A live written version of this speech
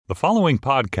The following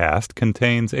podcast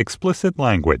contains explicit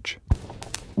language.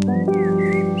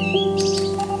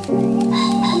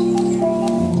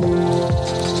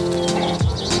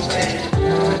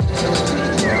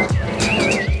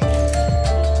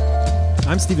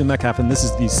 I'm Stephen Metcalf, and this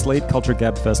is the Slate Culture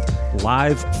Gabfest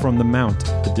Live from the Mount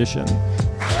edition.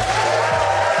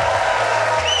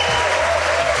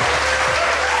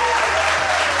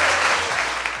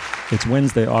 It's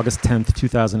Wednesday, August 10th,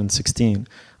 2016.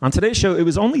 On today's show, it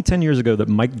was only 10 years ago that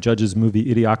Mike Judge's movie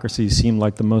Idiocracy seemed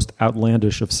like the most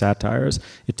outlandish of satires.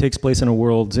 It takes place in a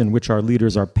world in which our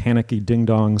leaders are panicky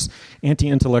ding-dongs,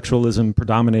 anti-intellectualism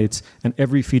predominates, and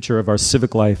every feature of our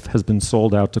civic life has been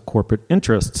sold out to corporate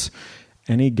interests.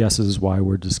 Any guesses why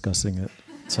we're discussing it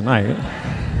tonight?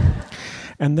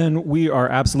 And then we are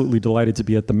absolutely delighted to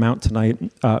be at the Mount tonight,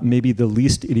 maybe the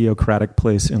least idiocratic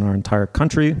place in our entire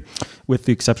country, with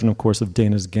the exception, of course, of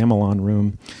Dana's Gamelan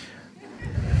Room.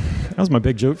 That was my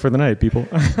big joke for the night, people.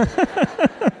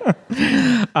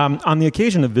 On the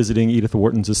occasion of visiting Edith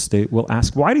Wharton's estate, we'll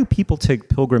ask, why do people take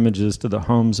pilgrimages to the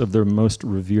homes of their most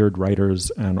revered writers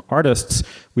and artists?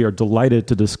 We are delighted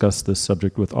to discuss this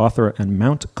subject with author and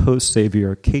Mount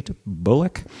co-savior Kate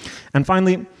Bullock. And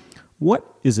finally, what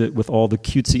is it with all the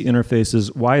cutesy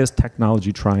interfaces? Why is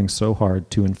technology trying so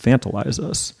hard to infantilize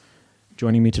us?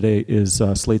 Joining me today is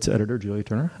Slate's editor, Julia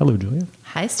Turner. Hello, Julia.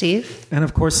 Hi, Steve. And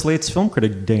of course, Slate's film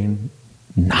critic, Dana.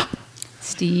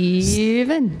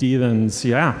 Stevens,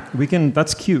 yeah.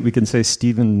 That's cute. We can say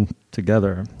Steven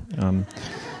together.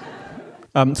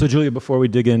 So, Julia, before we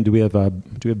dig in, do we have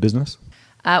business?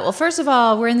 Well, first of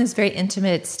all, we're in this very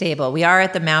intimate stable. We are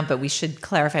at the Mount, but we should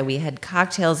clarify we had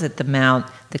cocktails at the Mount,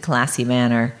 the classy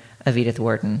manor of Edith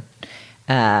Wharton.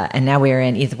 And now we are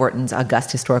in Edith Wharton's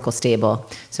august historical stable.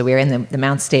 So we are in the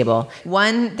Mount stable.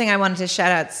 One thing I wanted to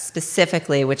shout out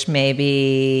specifically, which may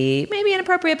be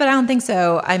inappropriate, but I don't think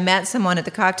so. I met someone at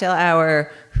the cocktail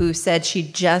hour who said she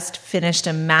just finished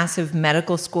a massive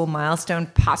medical school milestone,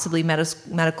 possibly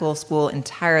medical school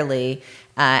entirely,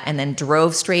 and then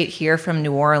drove straight here from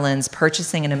New Orleans,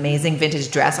 purchasing an amazing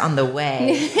vintage dress on the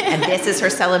way. And this is her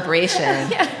celebration.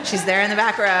 Yeah. She's there in the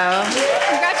back row.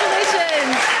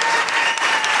 Congratulations.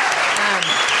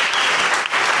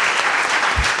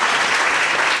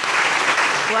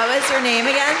 What was your name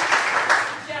again?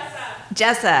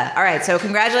 Jessa. All right, so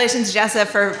congratulations, Jessa,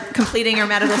 for completing your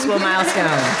medical school milestone.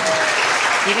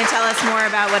 You can tell us more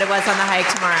about what it was on the hike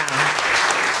tomorrow.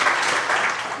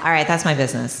 All right, that's my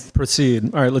business.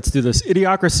 Proceed. All right, let's do this.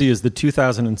 Idiocracy is the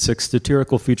 2006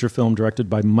 satirical feature film directed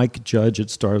by Mike Judge.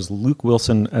 It stars Luke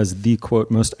Wilson as the,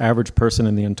 quote, most average person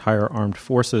in the entire armed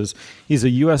forces. He's a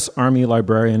U.S. Army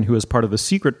librarian who, as part of a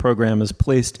secret program, is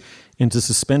placed into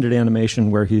suspended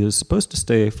animation where he is supposed to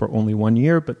stay for only 1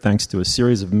 year, but thanks to a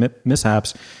series of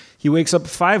mishaps, he wakes up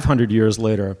 500 years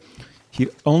later,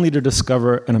 only to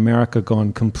discover an America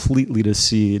gone completely to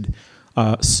seed.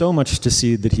 So much to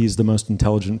see that he's the most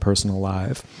intelligent person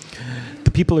alive.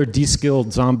 The people are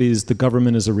de-skilled zombies. The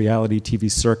government is a reality TV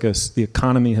circus. The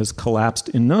economy has collapsed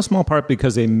in no small part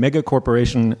because a mega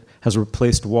corporation has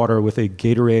replaced water with a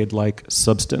Gatorade-like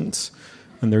substance.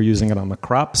 And they're using it on the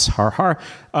crops. Har har.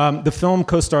 The film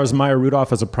co-stars Maya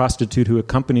Rudolph as a prostitute who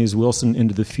accompanies Wilson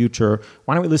into the future.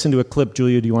 Why don't we listen to a clip?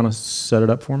 Julia, do you want to set it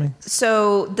up for me?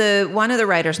 So one of the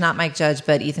writers, not Mike Judge,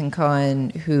 but Ethan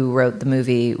Coen, who wrote the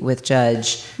movie with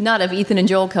Judge. Not of Ethan and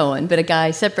Joel Coen, but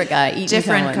separate guy, Ethan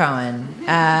different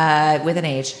Coen, with an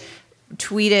H.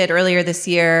 Tweeted earlier this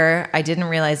year, I didn't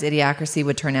realize Idiocracy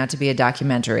would turn out to be a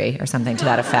documentary or something to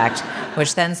that effect,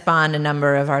 which then spawned a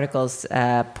number of articles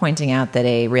pointing out that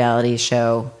a reality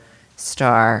show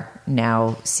star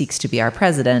now seeks to be our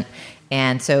president.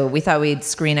 And so we thought we'd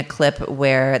screen a clip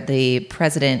where the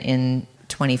president in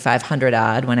 2500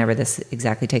 odd, whenever this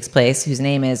exactly takes place, whose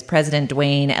name is President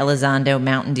Dwayne Elizondo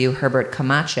Mountain Dew Herbert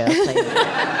Camacho, played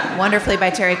wonderfully by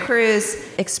Terry Crews,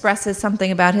 expresses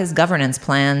something about his governance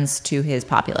plans to his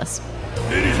populace.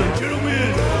 Ladies and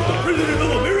gentlemen, the President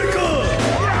of America!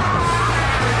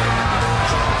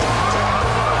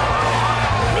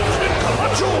 President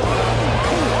Camacho!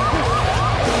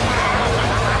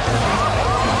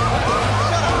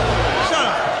 Shut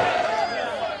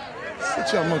up!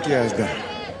 Sit your monkey ass down.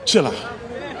 Chill out.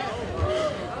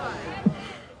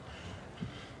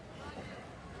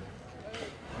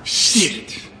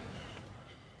 Shit!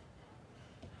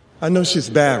 I know shit's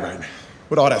bad right now,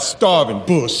 with all that starving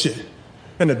bullshit,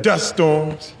 and the dust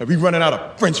storms, and we running out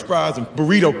of French fries and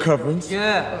burrito coverings.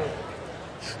 Yeah.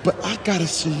 But I got a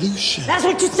solution. That's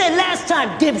what you said last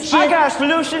time, dipshit. I got a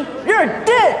solution. You're a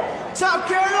dick. South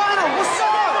Carolina, what's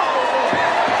up?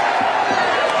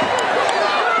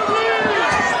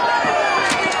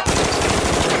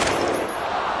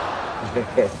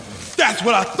 That's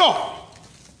what I thought.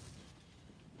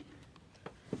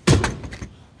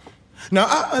 Now,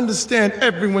 I understand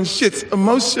everyone's shit's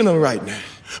emotional right now,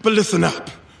 but listen up.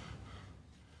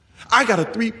 I got a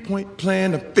 3-point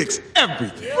plan to fix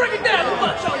everything. Break it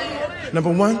down.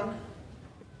 Number 1,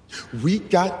 we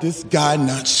got this guy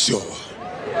not sure.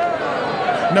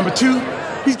 Number 2,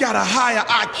 he's got a higher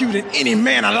IQ than any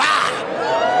man alive.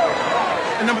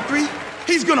 And number 3,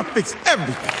 he's gonna fix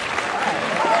everything.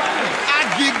 I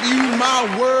give you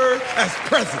my word as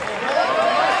president.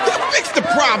 He'll fix the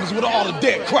problems with all the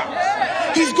dead crops.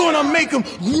 He's gonna make them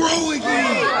grow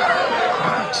again.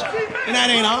 And that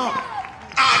ain't all.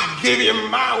 I give you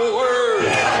my word.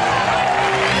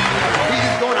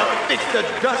 He's gonna fix the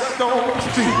dust on the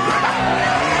street.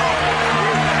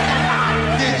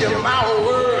 I give you my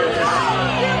word.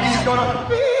 He's gonna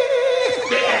fix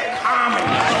the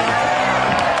economy.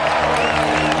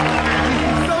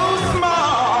 He's so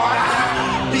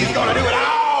smart. He's gonna do it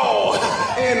all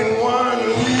in 1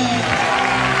 week.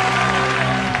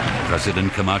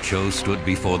 President Camacho stood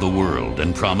before the world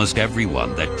and promised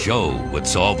everyone that Joe would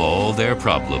solve all their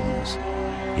problems.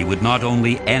 He would not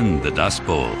only end the Dust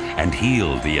Bowl and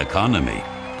heal the economy,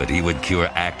 but he would cure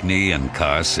acne and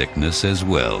car sickness as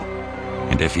well.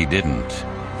 And if he didn't,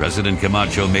 President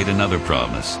Camacho made another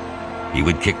promise. He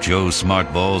would kick Joe's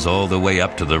smart balls all the way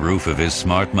up to the roof of his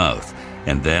smart mouth,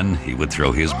 and then he would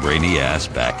throw his brainy ass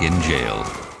back in jail.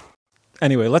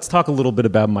 Anyway, let's talk a little bit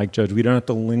about Mike Judge. We don't have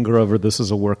to linger over this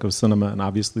as a work of cinema, and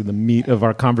obviously the meat of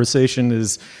our conversation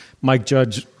is Mike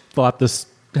Judge thought this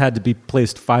had to be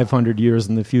placed 500 years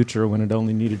in the future when it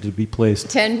only needed to be placed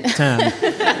 10.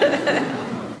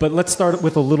 But let's start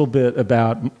with a little bit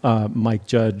about Mike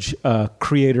Judge,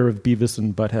 creator of Beavis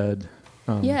and Butthead.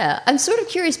 Yeah, I'm sort of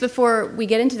curious before we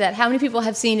get into that, how many people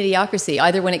have seen Idiocracy,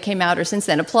 either when it came out or since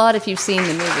then? Applaud if you've seen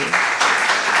the movie.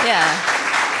 Yeah.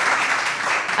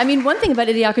 I mean, one thing about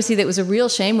Idiocracy that was a real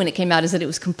shame when it came out is that it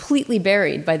was completely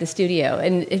buried by the studio.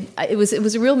 And it was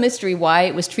a real mystery why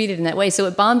it was treated in that way. So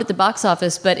it bombed at the box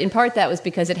office, but in part that was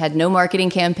because it had no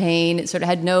marketing campaign. It sort of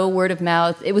had no word of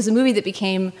mouth. It was a movie that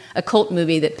became a cult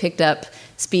movie that picked up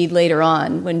speed later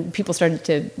on when people started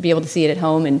to be able to see it at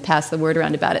home and pass the word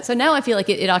around about it. So now I feel like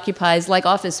it occupies, like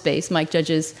Office Space, Mike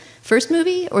Judge's first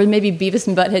movie, or maybe Beavis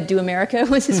and Butthead Do America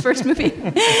was his first movie.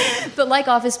 But like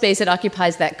Office Space, it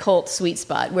occupies that cult sweet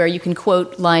spot where you can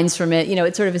quote lines from it. You know,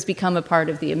 it sort of has become a part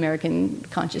of the American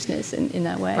consciousness in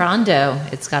that way. Rondo,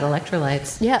 it's got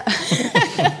electrolytes. Yeah.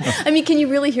 I mean, can you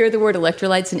really hear the word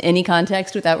electrolytes in any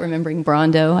context without remembering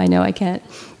Brondo? I know I can't.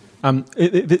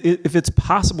 If it's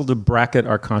possible to bracket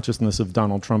our consciousness of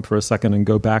Donald Trump for a second and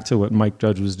go back to what Mike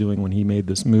Judge was doing when he made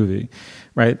this movie,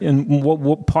 right? And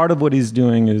what part of what he's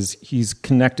doing is he's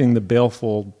connecting the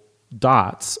baleful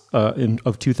dots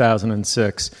of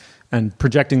 2006 and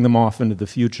projecting them off into the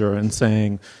future and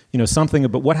saying, you know, something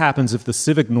about what happens if the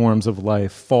civic norms of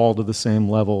life fall to the same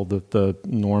level that the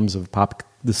norms of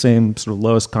the same sort of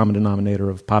lowest common denominator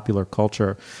of popular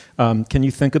culture. Can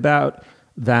you think about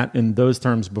that in those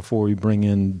terms before we bring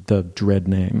in the dread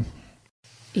name?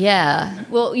 Yeah.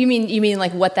 Well, you mean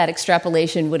like what that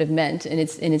extrapolation would have meant in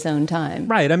its own time.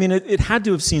 Right. I mean, it had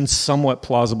to have seemed somewhat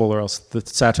plausible or else the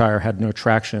satire had no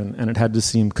traction, and it had to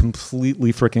seem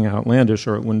completely freaking outlandish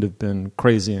or it wouldn't have been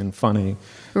crazy and funny.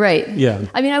 Right. Yeah.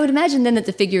 I mean, I would imagine then that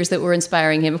the figures that were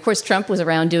inspiring him, of course, Trump was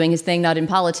around doing his thing, not in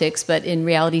politics, but in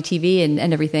reality TV and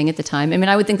everything at the time. I mean,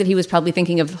 I would think that he was probably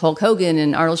thinking of Hulk Hogan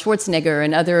and Arnold Schwarzenegger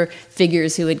and other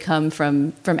figures who had come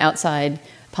from outside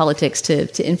politics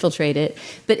to infiltrate it.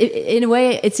 But in a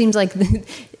way, it seems like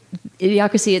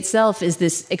Idiocracy itself is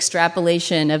this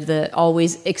extrapolation of the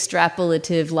always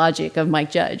extrapolative logic of Mike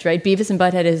Judge, right? Beavis and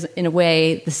Butthead is, in a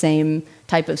way, the same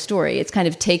type of story. It's kind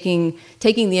of taking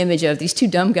the image of these two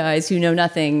dumb guys who know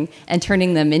nothing and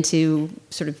turning them into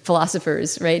sort of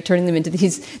philosophers, right? Turning them into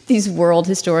these world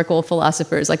historical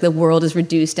philosophers. Like the world is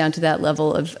reduced down to that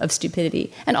level of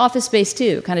stupidity. And Office Space,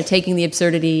 too, kind of taking the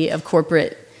absurdity of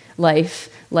corporate life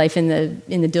in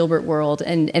the Dilbert world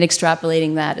and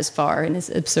extrapolating that as far and as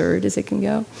absurd as it can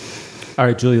go. All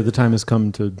right, Julia, the time has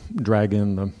come to drag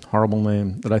in the horrible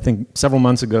name that I think several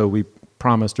months ago we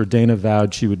promised, or Dana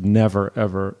vowed she would never,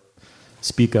 ever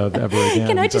speak of ever again.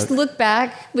 Can I just look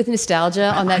back with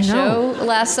nostalgia on that show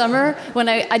last summer when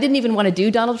I didn't even want to do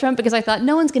Donald Trump because I thought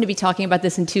no one's going to be talking about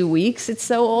this in 2 weeks. It's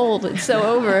so old. It's so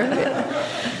over.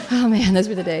 Oh, man, those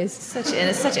were the days. Such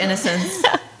innocence.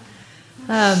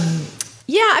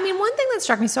 Yeah, I mean, one thing that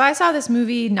struck me, so I saw this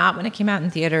movie not when it came out in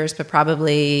theaters, but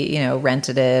probably,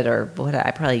 rented it, or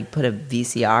I probably put a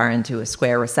VCR into a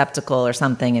square receptacle or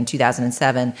something in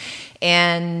 2007,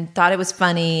 and thought it was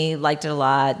funny, liked it a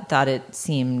lot, thought it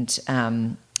seemed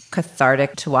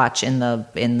cathartic to watch in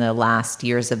the last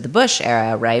years of the Bush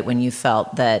era, right? When you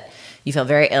felt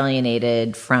very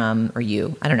alienated from, or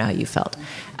I don't know how you felt.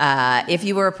 If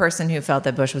you were a person who felt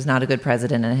that Bush was not a good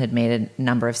president and had made a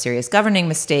number of serious governing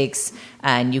mistakes,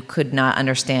 and you could not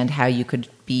understand how you could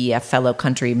be a fellow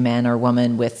countryman or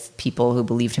woman with people who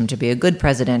believed him to be a good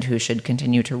president who should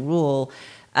continue to rule,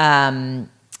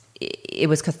 it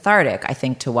was cathartic, I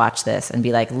think, to watch this and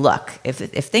be like, look, if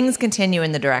things continue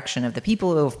in the direction of the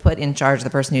people who have put in charge the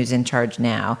person who's in charge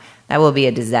now, that will be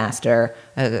a disaster,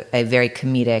 a very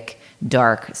comedic,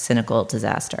 dark, cynical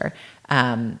disaster.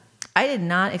 I did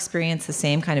not experience the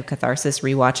same kind of catharsis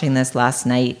rewatching this last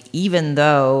night, even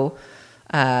though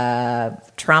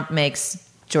Trump makes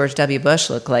George W. Bush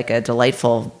look like a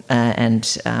delightful and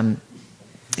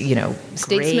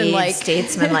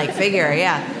statesman-like figure.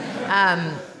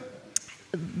 Yeah.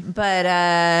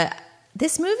 But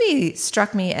this movie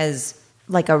struck me as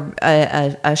like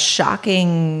a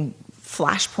shocking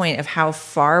flashpoint of how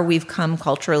far we've come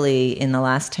culturally in the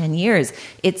last 10 years.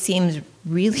 It seems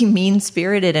really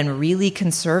mean-spirited and really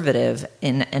conservative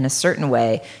in a certain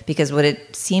way, because what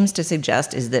it seems to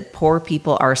suggest is that poor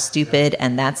people are stupid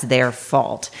and that's their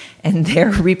fault, and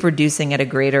they're reproducing at a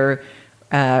greater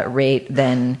rate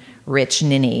than rich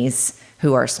ninnies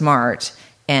who are smart,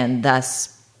 and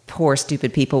thus poor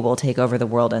stupid people will take over the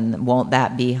world, and won't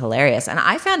that be hilarious? And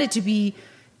I found it to be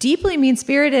deeply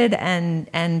mean-spirited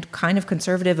and kind of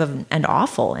conservative and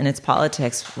awful in its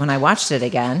politics when I watched it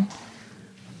again.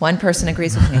 One person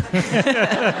agrees with me.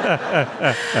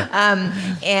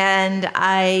 And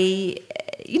I,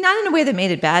 not in a way that made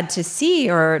it bad to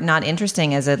see or not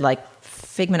interesting as a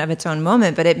figment of its own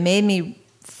moment, but it made me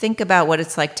think about what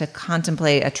it's like to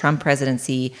contemplate a Trump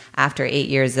presidency after 8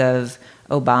 years of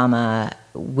Obama,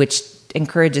 which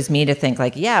encourages me to think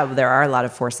there are a lot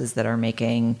of forces that are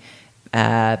making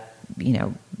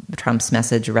Trump's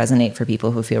message resonate for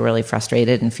people who feel really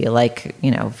frustrated and feel like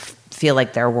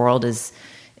their world is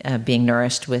being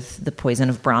nourished with the poison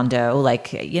of Brawndo,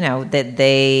 that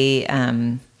they.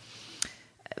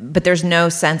 But there's no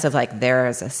sense of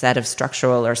there's a set of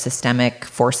structural or systemic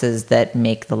forces that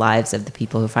make the lives of the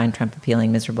people who find Trump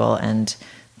appealing miserable. And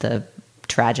the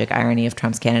tragic irony of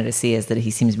Trump's candidacy is that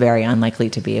he seems very unlikely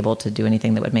to be able to do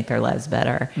anything that would make their lives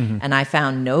better. Mm-hmm. And I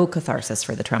found no catharsis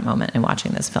for the Trump moment in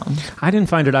watching this film. I didn't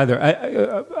find it either.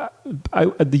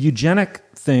 The eugenic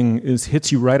thing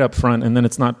hits you right up front, and then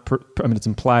it's not. It's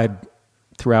implied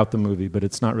throughout the movie, but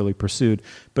it's not really pursued.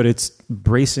 But it's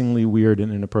bracingly weird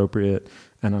and inappropriate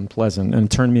and unpleasant,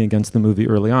 and turned me against the movie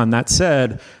early on. That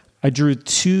said, I drew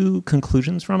two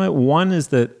conclusions from it. One is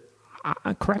that,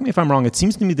 correct me if I'm wrong, it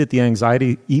seems to me that the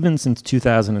anxiety, even since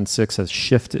 2006, has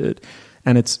shifted.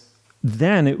 And it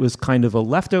was kind of a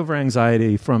leftover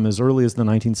anxiety from as early as the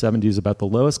 1970s about the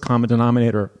lowest common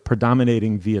denominator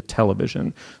predominating via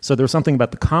television. So there was something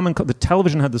about the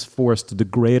television had this force to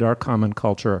degrade our common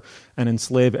culture and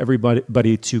enslave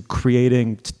everybody to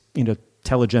creating,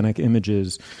 telegenic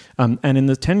images. And in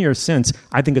the 10 years since,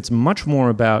 I think it's much more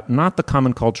about not the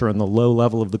common culture and the low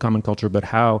level of the common culture, but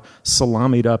how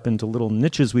salamied up into little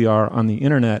niches we are on the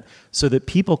internet so that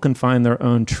people can find their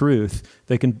own truth.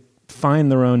 They can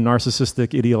find their own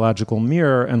narcissistic ideological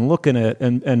mirror and look in it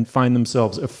and find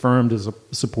themselves affirmed as a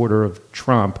supporter of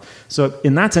Trump. So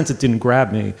in that sense, it didn't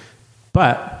grab me,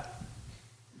 but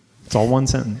it's all one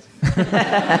sentence.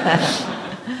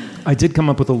 I did come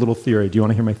up with a little theory. Do you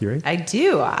want to hear my theory? I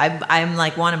do. I'm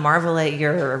want to marvel at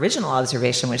your original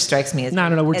observation, which strikes me as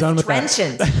no. We're done with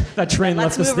trenchant. That train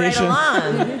left the station. Right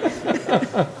along.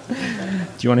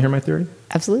 Do you want to hear my theory?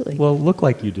 Absolutely. Well, look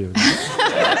like you do.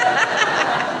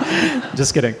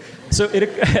 Just kidding. So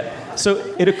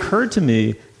it occurred to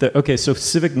me that so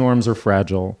civic norms are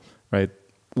fragile, right?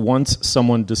 Once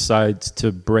someone decides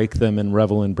to break them and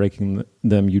revel in breaking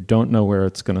them, you don't know where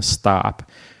it's going to stop.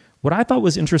 What I thought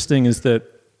was interesting is that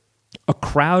a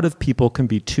crowd of people can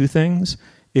be two things.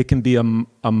 It can be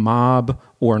a mob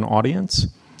or an audience,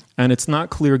 and it's not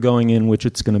clear going in which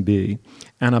it's going to be.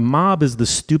 And a mob is the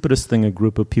stupidest thing a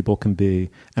group of people can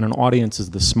be, and an audience is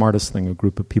the smartest thing a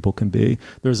group of people can be.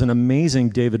 There's an amazing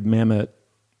David Mamet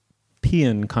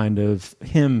paean kind of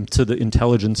hymn to the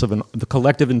intelligence of the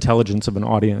collective intelligence of an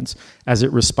audience as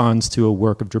it responds to a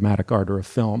work of dramatic art or a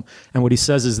film. And what he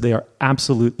says is they are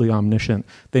absolutely omniscient.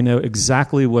 They know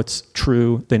exactly what's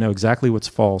true, they know exactly what's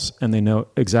false, and they know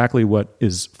exactly what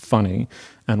is funny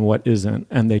and what isn't.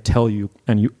 And they tell you,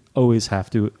 and you always have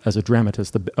to, as a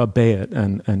dramatist, obey it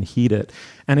and heed it.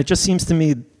 And it just seems to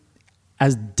me,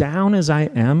 as down as I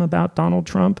am about Donald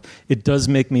Trump, it does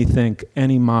make me think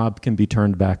any mob can be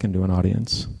turned back into an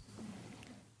audience.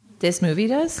 This movie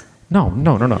does? No.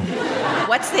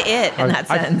 What's the it in that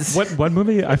sense? What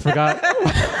movie? I forgot.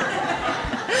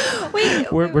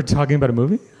 Wait, we're talking about a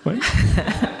movie?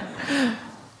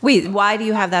 Wait, why do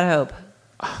you have that hope?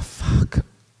 Oh, fuck.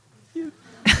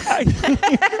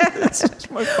 It's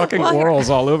just my fucking orals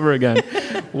all over again.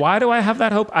 Why do I have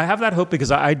that hope? I have that hope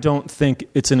because I don't think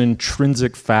it's an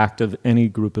intrinsic fact of any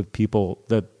group of people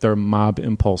that their mob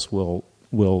impulse will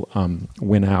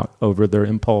win out over their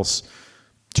impulse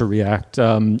to react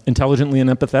intelligently and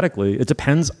empathetically. It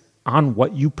depends on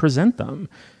what you present them.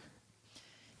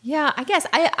 Yeah, I guess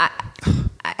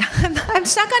I'm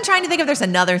stuck on trying to think if there's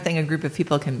another thing a group of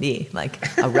people can be, like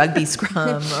a rugby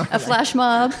scrum, or a flash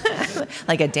mob,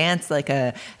 like a dance,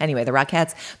 anyway, the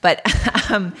Rockettes. But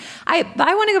I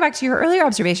want to go back to your earlier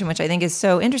observation, which I think is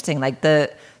so interesting. Like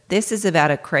this is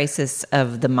about a crisis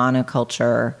of the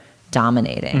monoculture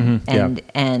dominating.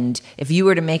 And if you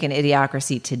were to make an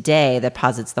idiocracy today that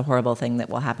posits the horrible thing that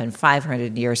will happen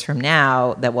 500 years from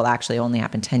now, that will actually only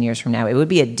happen 10 years from now, it would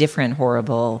be a different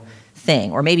horrible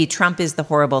thing. Or maybe Trump is the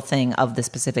horrible thing of the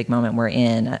specific moment we're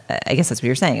in. I guess that's what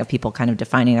you're saying, of people kind of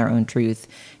defining their own truth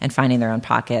and finding their own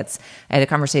pockets. I had a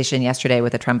conversation yesterday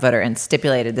with a Trump voter and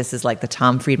stipulated this is like the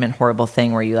Tom Friedman horrible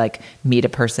thing where you like meet a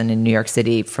person in New York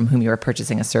City from whom you are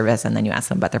purchasing a service and then you ask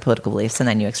them about their political beliefs and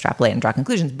then you extrapolate and draw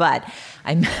conclusions. But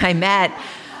I met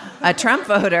a Trump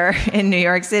voter in New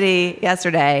York City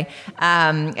yesterday,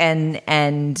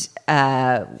 and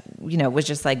was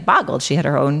just like boggled. She had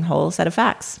her own whole set of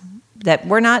facts that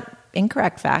were not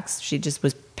incorrect facts. She just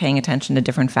was paying attention to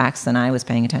different facts than I was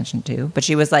paying attention to. But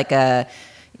she was like a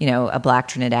Black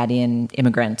Trinidadian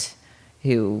immigrant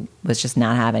who was just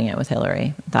not having it with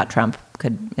Hillary, thought Trump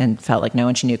could, and felt like no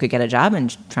one she knew could get a job.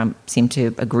 And Trump seemed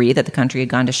to agree that the country had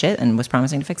gone to shit and was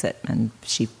promising to fix it. And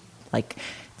she, like,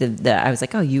 I was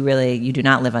like, oh, you do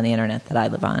not live on the internet that I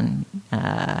live on.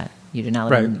 You do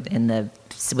not live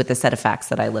with the set of facts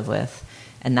that I live with.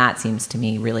 And that seems to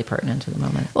me really pertinent to the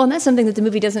moment. Well, and that's something that the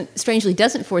movie strangely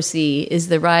doesn't foresee is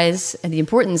the rise and the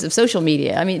importance of social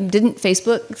media. I mean, didn't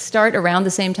Facebook start around the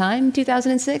same time,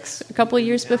 2006, a couple of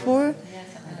years before?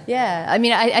 Yeah, I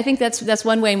mean, I think that's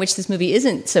one way in which this movie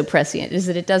isn't so prescient, is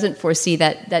that it doesn't foresee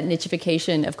that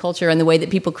nichification of culture and the way that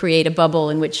people create a bubble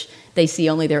in which they see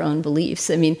only their own beliefs.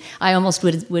 I mean, I almost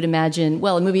would imagine,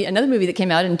 another movie that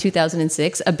came out in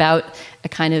 2006 about a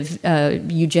kind of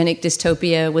eugenic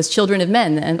dystopia was Children of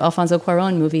Men, an Alfonso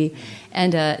Cuarón movie.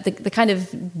 And the kind of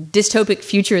dystopic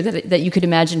future that you could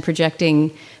imagine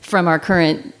projecting from our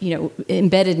current,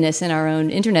 embeddedness in our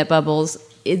own internet bubbles.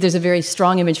 There's a very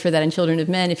strong image for that in Children of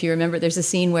Men. If you remember, there's a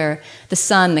scene where the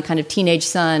son, the kind of teenage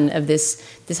son of this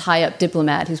high-up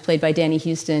diplomat who's played by Danny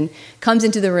Houston, comes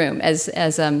into the room as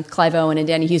Clive Owen and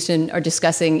Danny Houston are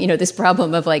discussing, this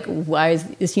problem of like, why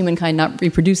is humankind not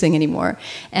reproducing anymore?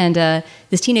 And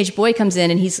this teenage boy comes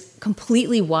in and he's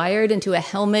completely wired into a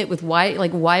helmet with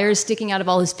wires sticking out of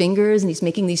all his fingers, and he's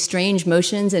making these strange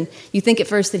motions. And you think at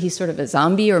first that he's sort of a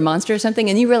zombie or a monster or something,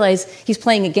 and you realize he's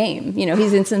playing a game.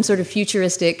 He's in some sort of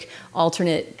futuristic,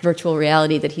 alternate virtual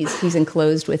reality that he's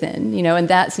enclosed within. And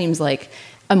that seems like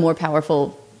a more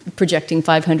powerful projecting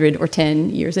 500 or 10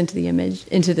 years into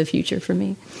the future for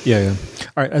me. Yeah.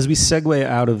 All right, as we segue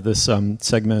out of this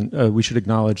segment, we should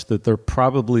acknowledge that there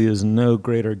probably is no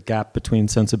greater gap between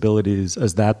sensibilities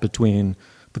as that between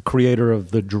the creator of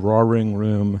the Drawing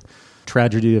Room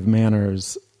Tragedy of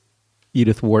Manners,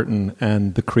 Edith Wharton,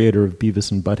 and the creator of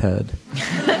Beavis and Butthead.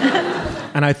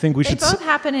 And I think we should... They both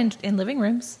happen in living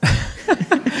rooms.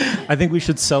 I think we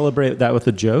should celebrate that with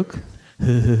a joke.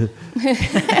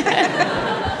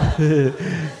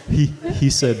 He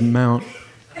said Mount. All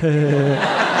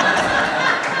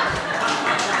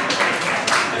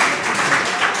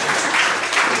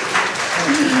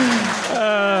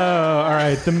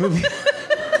right, the movie.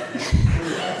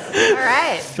 All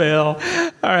right. Fail.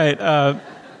 All right.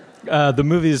 The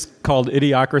movie is called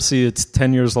Idiocracy. It's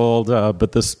 10 years old,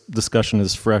 but this discussion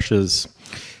is fresh as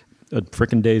a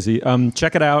frickin' daisy.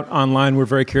 Check it out online. We're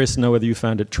very curious to know whether you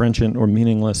found it trenchant or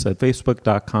meaningless at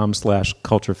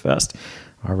facebook.com/culturefest.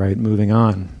 All right, moving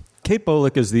on. Kate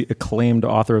Bolick is the acclaimed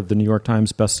author of the New York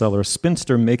Times bestseller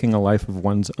Spinster, Making a Life of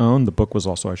One's Own. The book was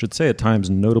also, I should say, a Times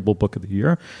Notable Book of the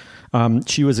Year.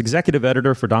 She was executive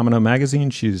editor for Domino Magazine.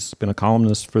 She's been a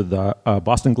columnist for the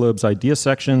Boston Globe's Idea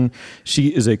section. She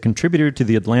is a contributor to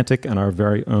The Atlantic and our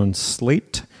very own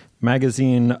Slate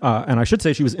magazine. And I should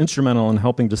say she was instrumental in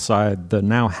helping decide the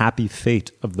now happy fate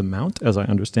of the Mount, as I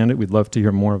understand it. We'd love to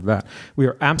hear more of that. We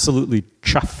are absolutely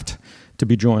chuffed to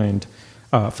be joined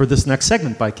for this next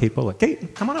segment by Kate Bolick.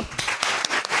 Kate, come on up.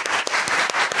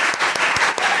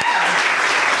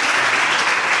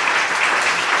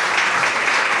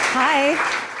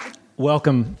 Hi.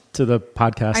 Welcome to the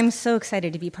podcast. I'm so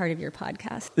excited to be part of your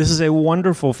podcast. This is a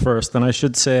wonderful first, and I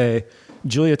should say,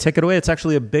 Julia, take it away. It's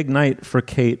actually a big night for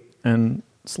Kate and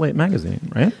Slate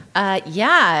Magazine, right?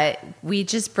 Yeah, we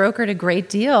just brokered a great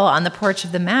deal on the porch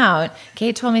of the Mount.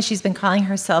 Kate told me she's been calling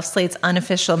herself Slate's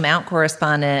unofficial Mount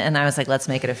correspondent, and I was like, let's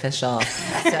make it official.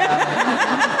 So,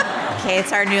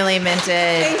 Kate's our newly minted.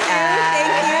 Thank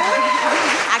you.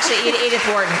 Actually, Edith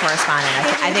Wharton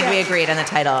correspondent. I think we agreed on the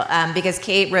title because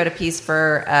Kate wrote a piece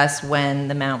for us when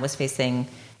the Mount was facing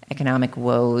economic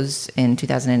woes in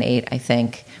 2008, I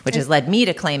think, which has led me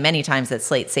to claim many times that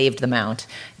Slate saved the Mount.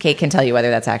 Kate can tell you whether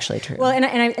that's actually true. Well, and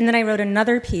then I wrote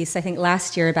another piece, I think,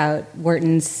 last year about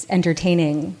Wharton's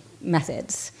entertaining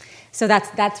methods. So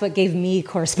that's what gave me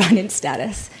correspondent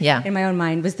status. Yeah. In my own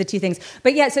mind was the two things.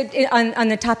 But yeah, so on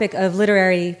the topic of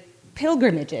literary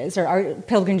pilgrimages or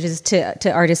pilgrimages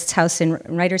to artists' house and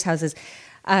writers' houses.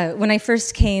 When I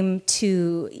first came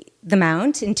to the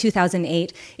Mount in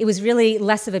 2008, it was really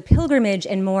less of a pilgrimage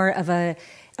and more of a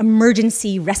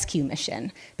emergency rescue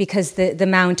mission because the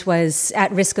Mount was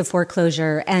at risk of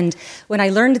foreclosure. And when I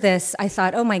learned this, I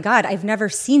thought, oh my God, I've never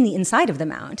seen the inside of the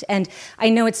Mount. And I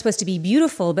know it's supposed to be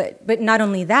beautiful, but not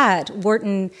only that,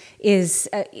 Wharton is,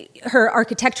 her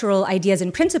architectural ideas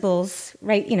and principles,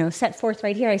 right, set forth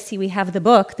right here. I see we have the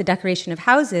book, The Decoration of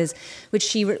Houses, which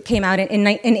she came out in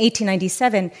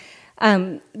 1897.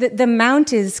 The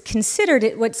Mount is considered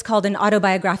what's called an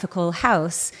autobiographical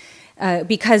house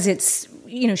because it's,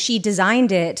 she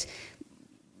designed it,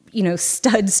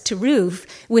 studs to roof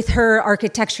with her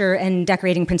architecture and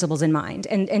decorating principles in mind.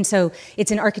 And so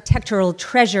it's an architectural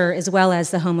treasure as well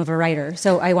as the home of a writer.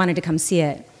 So I wanted to come see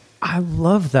it. I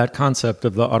love that concept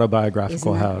of the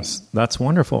autobiographical house. That's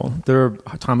wonderful.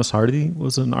 Thomas Hardy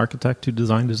was an architect who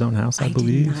designed his own house, I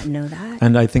believe. I did not know that.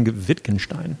 And I think of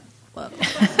Wittgenstein.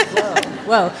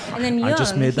 Whoa. And then Jung, I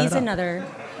just made that he's up. another...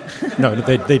 No,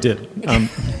 they did.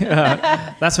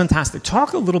 That's fantastic.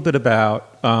 Talk a little bit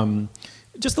about,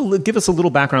 give us a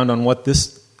little background on what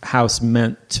this house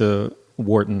meant to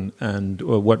Wharton and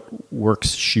what works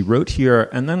she wrote here,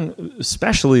 and then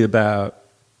especially about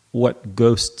what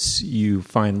ghosts you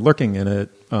find lurking in it,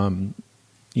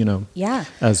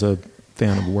 as a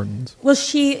fan of Wharton's. Well,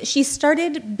 she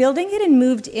started building it and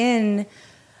moved in.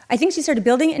 I think she started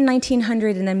building it in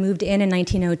 1900 and then moved in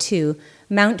 1902.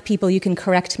 Mount people, you can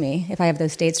correct me if I have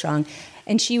those dates wrong.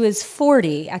 And she was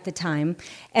 40 at the time.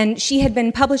 And she had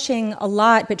been publishing a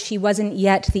lot, but she wasn't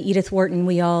yet the Edith Wharton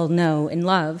we all know and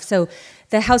love. So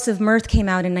The House of Mirth came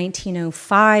out in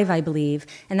 1905, I believe,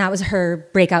 and that was her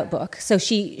breakout book. So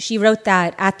she wrote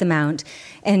that at the Mount,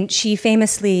 and she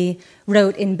famously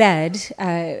wrote in bed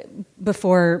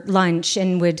before lunch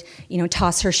and would,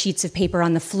 toss her sheets of paper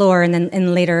on the floor,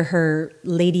 and later her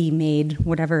lady maid,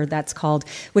 whatever that's called,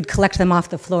 would collect them off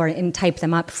the floor and type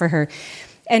them up for her.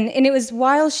 And it was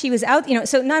while she was out,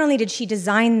 so not only did she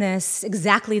design this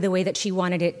exactly the way that she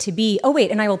wanted it to be,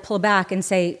 and I will pull back and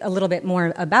say a little bit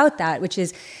more about that, which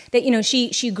is that,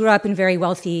 she grew up in very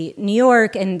wealthy New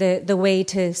York, and the way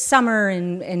to summer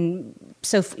and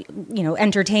so,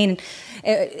 entertain.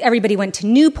 Everybody went to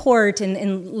Newport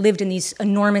and lived in these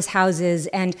enormous houses,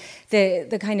 and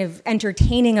the kind of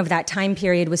entertaining of that time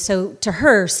period was so, to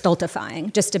her,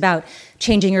 stultifying, just about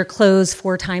changing your clothes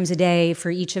 4 times a day for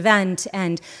each event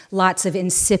and lots of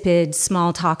insipid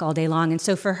small talk all day long. And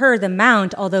so for her, the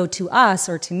Mount, although to us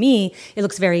or to me, it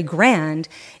looks very grand,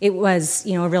 it was,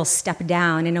 a real step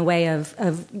down in a way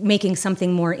of making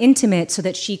something more intimate so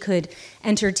that she could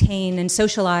entertain and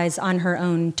socialize on her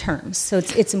own terms. So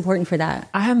it's important for that.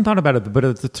 I hadn't thought about it, but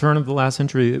at the turn of the last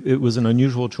century, it was an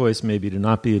unusual choice maybe to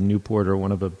not be in Newport or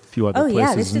one of a few other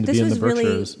places and to be in the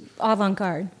Berkshires. This was really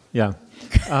avant-garde. Yeah.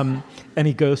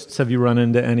 Any ghosts? Have you run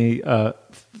into any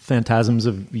phantasms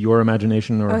of your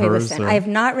imagination or hers? Listen, I have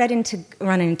not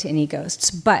run into any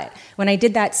ghosts, but when I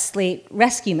did that Slate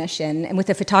rescue mission and with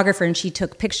a photographer and she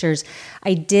took pictures,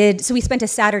 so we spent a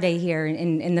Saturday here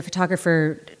and the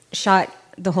photographer shot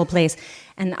the whole place,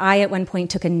 and I at one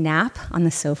point took a nap on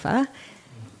the sofa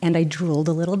and I drooled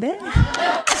a little bit.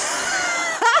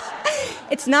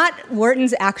 It's not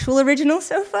Wharton's actual original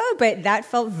sofa, but that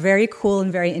felt very cool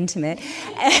and very intimate.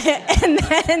 And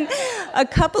then a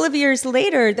couple of years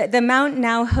later, the Mount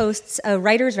now hosts a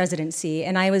writer's residency,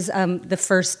 and I was the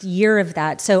first year of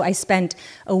that. So I spent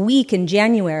a week in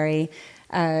January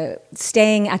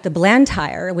staying at the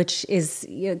Blantyre, which is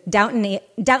Downton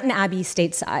Abbey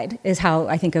stateside, is how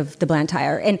I think of the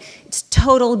Blantyre. And it's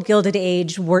total Gilded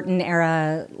Age, Wharton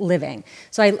era living.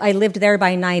 So I lived there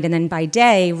by night, and then by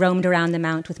day roamed around the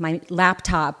Mount with my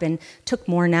laptop and took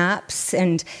more naps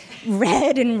and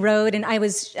read and wrote. And I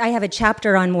have a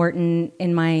chapter on Wharton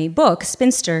in my book,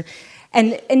 Spinster.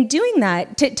 And doing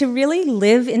that, to really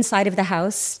live inside of the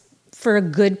house for a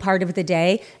good part of the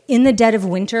day, in the dead of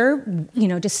winter,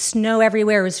 just snow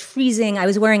everywhere, it was freezing. I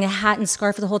was wearing a hat and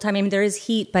scarf the whole time. I mean, there is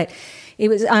heat, but it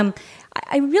was, I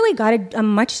really got a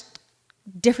much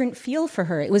different feel for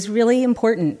her. It was really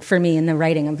important for me in the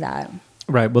writing of that.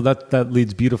 Right. Well, that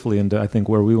leads beautifully into, I think,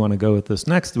 where we want to go with this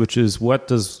next, which is why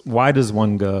does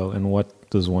one go and what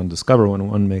does one discover when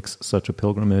one makes such a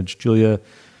pilgrimage? Julia,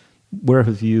 where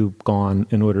have you gone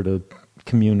in order to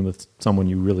commune with someone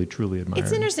you really truly admire?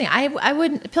 It's interesting.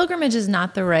 Pilgrimage is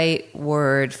not the right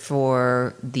word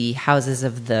for the houses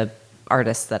of the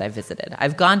artists that I visited.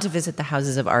 I've gone to visit the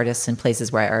houses of artists in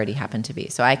places where I already happen to be.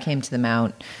 So I came to the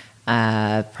Mount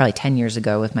probably 10 years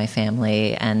ago with my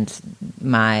family, and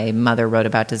my mother wrote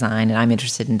about design, and I'm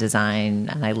interested in design,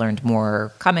 and I learned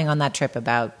more coming on that trip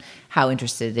about how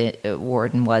interested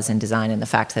Wharton was in design and the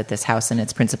fact that this house and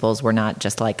its principles were not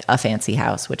just like a fancy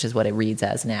house, which is what it reads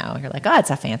as now. You're like, it's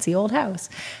a fancy old house.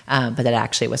 But that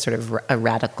actually was sort of a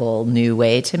radical new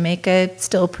way to make a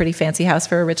still pretty fancy house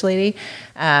for a rich lady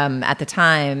at the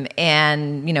time,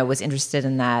 and, was interested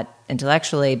in that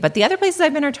intellectually. But the other places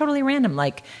I've been are totally random,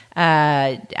 like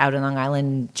out in Long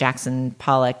Island, Jackson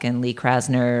Pollock and Lee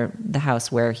Krasner, the house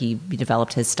where he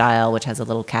developed his style, which has a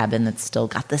little cabin that's still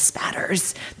got the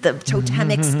spatters. The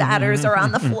totemic spatters are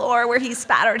on the floor where he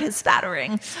spattered his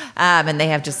spattering. And they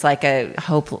have just like a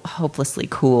hopelessly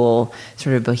cool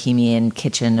sort of bohemian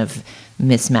kitchen of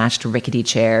mismatched rickety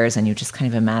chairs, and you just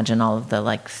kind of imagine all of the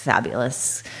like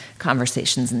fabulous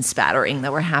conversations and spattering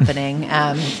that were happening.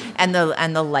 And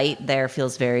the light there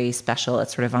feels very special.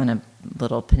 It's sort of on a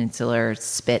little peninsular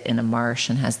spit in a marsh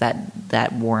and has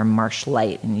that warm marsh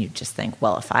light. And you just think,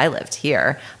 well, if I lived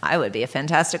here, I would be a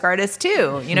fantastic artist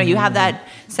too. You have that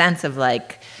sense of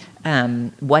like,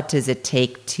 what does it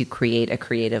take to create a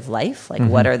creative life? Like,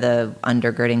 what are the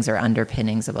undergirdings or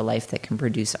underpinnings of a life that can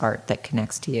produce art that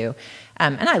connects to you?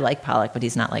 And I like Pollock, but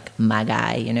he's not like my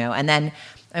guy, And then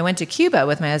I went to Cuba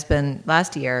with my husband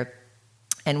last year,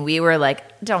 and we were like,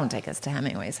 "Don't take us to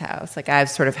Hemingway's house." Like, I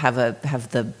sort of have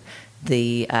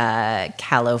the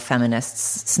callow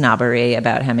feminists snobbery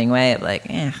about Hemingway. Like,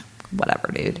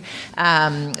 whatever, dude.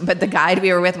 But the guide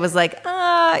we were with was like,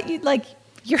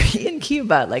 you're in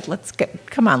Cuba. Like,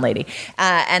 come on, lady.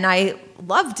 And I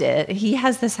loved it. He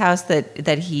has this house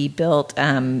that he built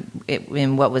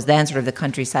in what was then sort of the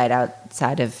countryside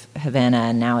outside of Havana,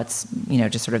 and now it's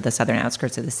just sort of the southern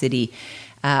outskirts of the city,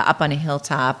 up on a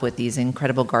hilltop with these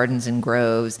incredible gardens and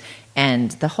groves.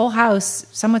 And the whole house,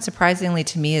 somewhat surprisingly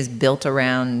to me, is built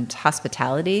around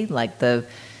hospitality. Like the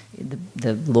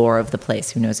lore of the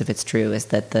place, who knows if it's true, is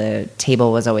that the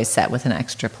table was always set with an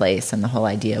extra place, and the whole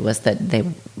idea was that the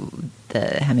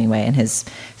Hemingway and his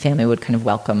family would kind of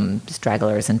welcome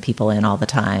stragglers and people in all the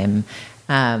time.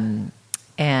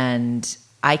 And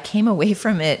I came away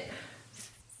from it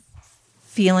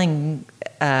feeling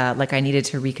like I needed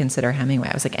to reconsider Hemingway.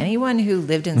 I was like, anyone who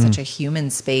lived in such a human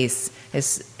space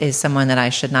is someone that I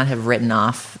should not have written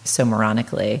off so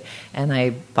moronically. And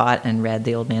I bought and read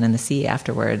The Old Man and the Sea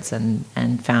afterwards, and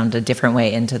found a different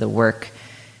way into the work,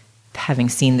 having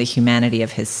seen the humanity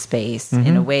of his space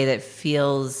in a way that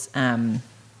feels...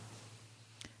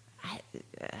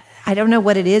 I don't know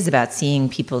what it is about seeing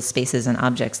people's spaces and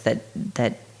objects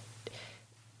that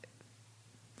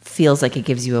feels like it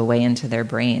gives you a way into their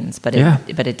brains, but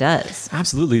it does.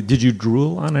 Absolutely. Did you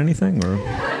drool on anything, or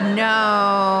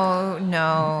no?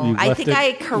 I think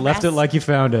I caressed. Left it like you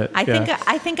found it.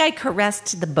 I think I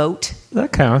caressed the boat.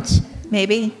 That counts.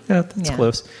 Maybe. Yeah, that's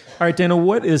close. All right, Dana.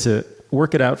 What is it?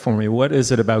 Work it out for me. What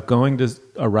is it about going to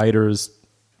a writer's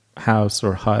house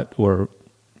or hut or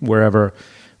wherever?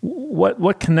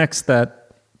 What connects that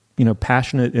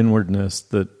passionate inwardness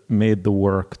that made the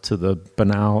work to the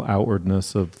banal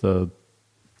outwardness of the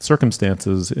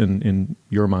circumstances in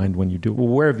your mind when you do. Well,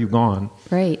 where have you gone?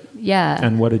 Right. Yeah.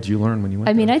 And what did you learn when you went?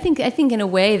 I mean, there? I think in a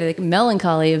way the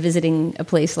melancholy of visiting a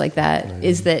place like that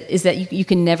is that you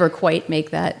can never quite make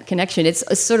that connection.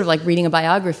 It's sort of like reading a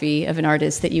biography of an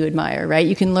artist that you admire, right?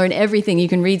 You can learn everything. You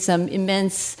can read some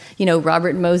immense,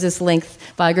 Robert Moses length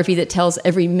biography that tells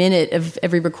every minute of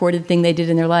every recorded thing they did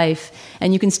in their life,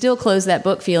 and you can still close that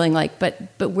book feeling like, but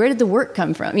where did the work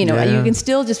come from? You can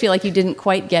still just feel like you didn't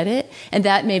quite get it, and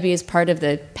that maybe is part of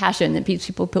the passion that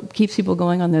keeps people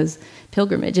going on those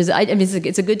pilgrimages. I mean,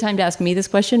 it's a good time to ask me this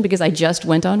question because I just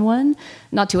went on one,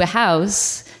 not to a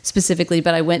house specifically,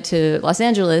 but I went to Los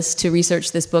Angeles to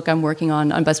research this book I'm working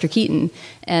on Buster Keaton,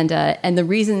 and the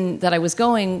reason that I was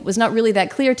going was not really that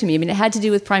clear to me. I mean, it had to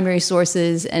do with primary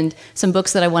sources and some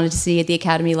books that I wanted to see at the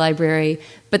Academy Library,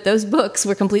 but those books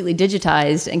were completely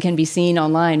digitized and can be seen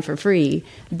online for free.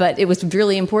 But it was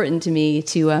really important to me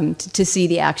to see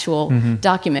the actual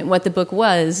document. What the book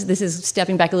was, this is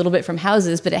stepping back a little bit from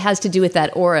houses, but it has to do with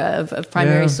that aura of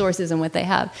primary sources and what they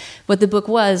have. What the book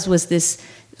was this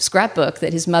scrapbook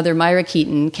that his mother, Myra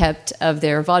Keaton, kept of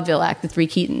their vaudeville act, The Three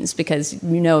Keatons, because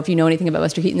if you know anything about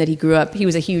Buster Keaton, that he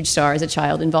was a huge star as a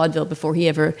child in vaudeville before he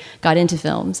ever got into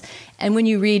films. And when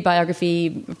you read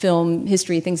biography, film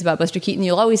history, things about Buster Keaton,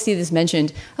 you'll always see this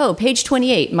mentioned, page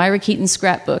 28, Myra Keaton's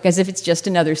scrapbook, as if it's just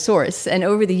another source. And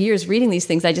over the years reading these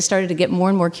things, I just started to get more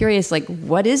and more curious, like,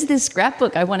 what is this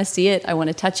scrapbook? I want to see it. I want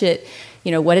to touch it.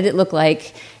 What did it look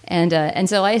like? And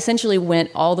so I essentially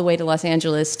went all the way to Los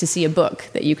Angeles to see a book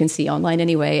that you can see online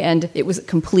anyway, and it was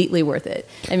completely worth it.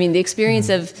 I mean, the experience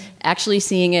of actually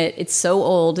seeing it, it's so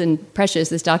old and precious,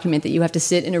 this document, that you have to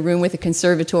sit in a room with a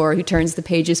conservator who turns the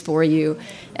pages for you.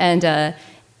 And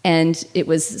it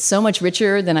was so much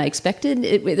richer than I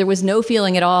expected. There was no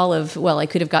feeling at all of, well, I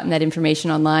could have gotten that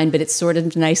information online, but it's sort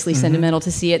of nicely sentimental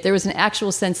to see it. There was an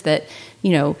actual sense that,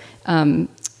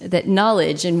 that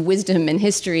knowledge and wisdom and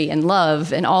history and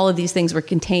love and all of these things were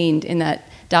contained in that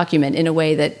document in a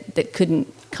way that couldn't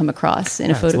come across in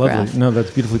a photograph. Lovely. No,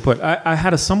 that's beautifully put. I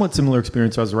had a somewhat similar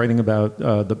experience. I was writing about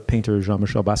the painter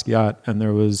Jean-Michel Basquiat, and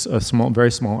there was a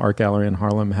very small art gallery in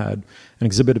Harlem had an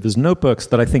exhibit of his notebooks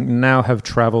that I think now have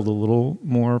traveled a little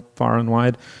more far and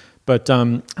wide. But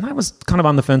and I was kind of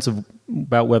on the fence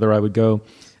about whether I would go,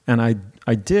 and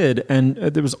I did, and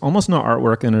there was almost no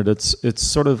artwork in it. It's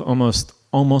sort of almost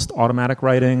automatic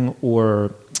writing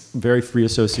or very free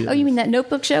association. Oh, you mean that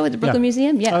notebook show at the Brooklyn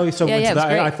Museum? Yeah. Oh, so it was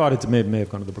great. I thought it may have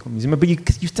gone to the Brooklyn Museum, but you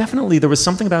definitely, there was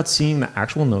something about seeing the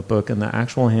actual notebook and the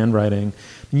actual handwriting,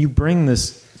 and you bring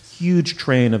this huge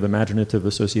train of imaginative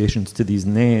associations to these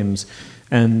names,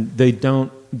 and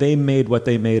they made what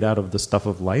they made out of the stuff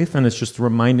of life, and it's just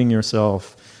reminding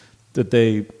yourself that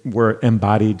they were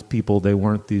embodied people. They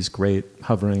weren't these great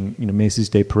hovering, Macy's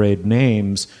Day Parade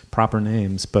names, proper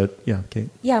names. But yeah, Kate.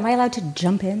 Yeah, am I allowed to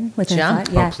jump in with a Jump?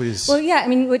 thought? Yeah. Oh, please. Well, yeah, I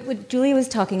mean, what Julia was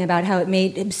talking about, how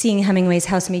seeing Hemingway's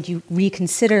house made you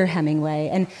reconsider Hemingway.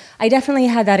 And I definitely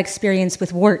had that experience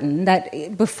with Wharton,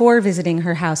 that before visiting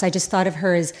her house, I just thought of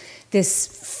her as this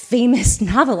famous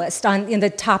novelist in the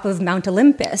top of Mount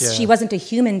Olympus. Yeah. She wasn't a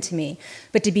human to me,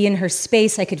 but to be in her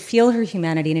space, I could feel her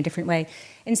humanity in a different way.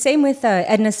 And same with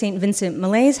Edna St. Vincent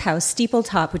Millay's house,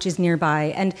 Steepletop, which is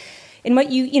nearby. And in what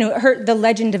the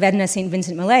legend of Edna St.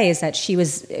 Vincent Millay is that she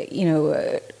was,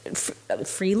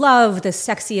 free love, the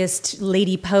sexiest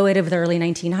lady poet of the early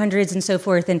 1900s and so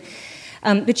forth. And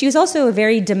but she was also a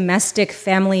very domestic,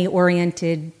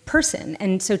 family-oriented person.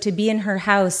 And so to be in her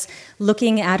house,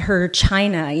 looking at her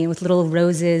china, with little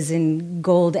roses and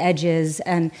gold edges,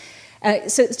 and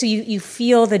so you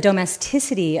feel the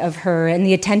domesticity of her and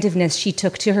the attentiveness she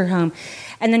took to her home.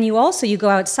 And then you go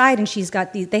outside, and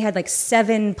they had like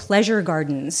 7 pleasure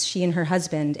gardens, she and her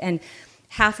husband, and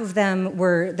half of them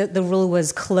were, the rule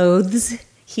was clothes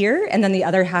here, and then the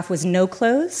other half was no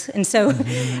clothes. And so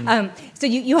so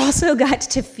you also got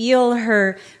to feel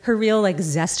her real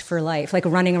zest for life, like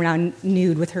running around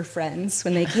nude with her friends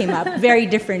when they came up. Very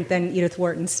different than Edith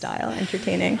Wharton's style,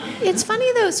 entertaining. It's funny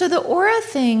though, so the aura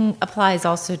thing applies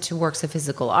also to works of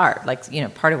physical art.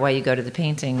 Part of why you go to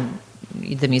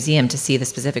the museum to see the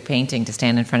specific painting, to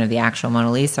stand in front of the actual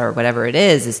Mona Lisa or whatever it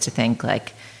is to think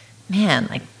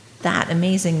man, that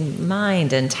amazing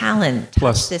mind and talent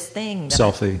touched this thing.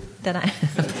 Selfie.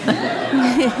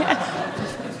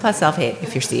 Plus self-hate,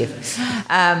 if you're Steve.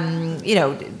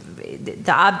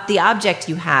 The object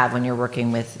you have when you're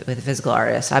working with a physical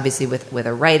artist, obviously with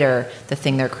a writer, the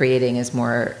thing they're creating is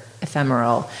more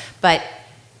ephemeral. But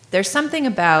there's something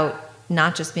about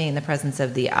not just being in the presence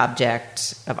of the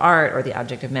object of art or the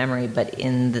object of memory, but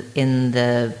in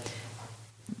the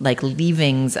like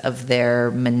leavings of their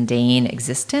mundane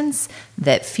existence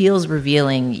that feels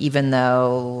revealing, even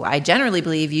though I generally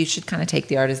believe you should kind of take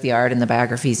the art as the art and the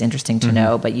biography is interesting to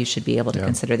know, but you should be able to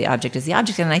consider the object as the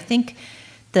object. And I think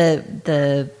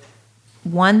the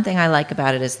one thing I like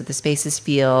about it is that the spaces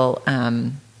feel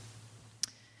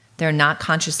they're not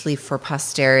consciously for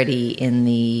posterity in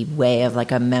the way of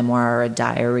like a memoir or a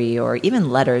diary or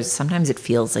even letters. Sometimes it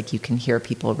feels like you can hear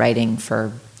people writing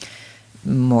for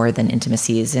more than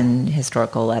intimacies in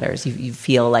historical letters. You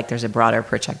feel like there's a broader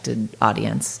projected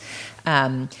audience.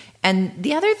 And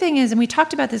the other thing is, and we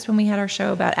talked about this when we had our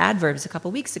show about adverbs a couple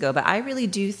weeks ago, but I really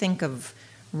do think of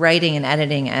writing and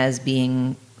editing as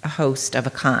being a host of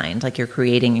a kind, like you're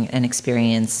creating an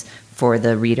experience for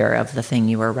the reader of the thing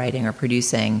you are writing or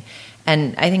producing.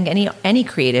 And I think any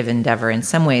creative endeavor in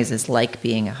some ways is like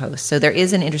being a host. So there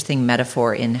is an interesting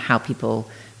metaphor in how people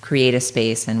create a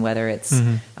space, and whether it's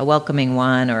a welcoming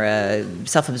one or a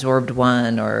self-absorbed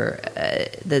one, or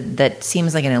that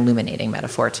seems like an illuminating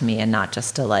metaphor to me, and not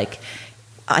just a like,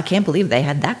 I can't believe they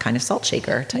had that kind of salt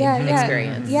shaker type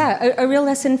experience. Yeah, a real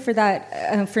lesson for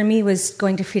that for me was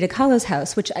going to Frida Kahlo's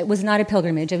house, which was not a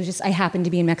pilgrimage. I happened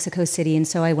to be in Mexico City, and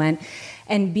so I went.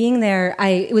 And being there,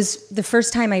 it was the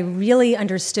first time I really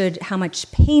understood how much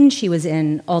pain she was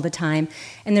in all the time.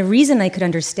 And the reason I could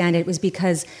understand it was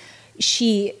because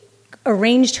she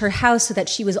arranged her house so that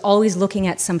she was always looking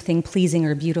at something pleasing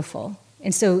or beautiful.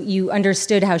 And so you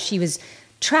understood how she was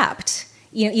trapped,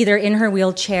 either in her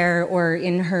wheelchair or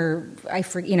in her,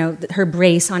 her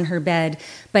brace on her bed.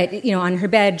 But, on her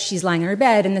bed, she's lying on her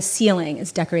bed and the ceiling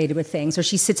is decorated with things. Or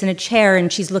she sits in a chair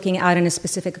and she's looking out in a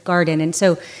specific garden. And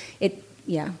so it,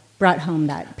 brought home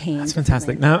that pain. That's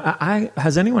fantastic. Now,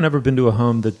 has anyone ever been to a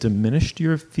home that diminished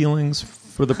your feelings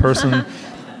for the person?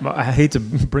 I hate to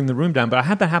bring the room down, but I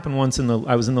had that happen once.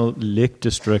 I was in the Lake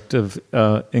District of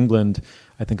England,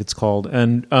 I think it's called,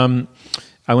 and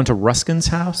I went to Ruskin's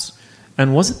house.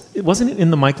 And wasn't it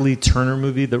in the Mike Lee Turner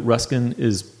movie that Ruskin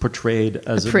is portrayed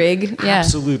as a prig,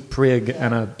 absolute prig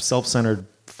and a self-centered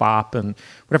fop and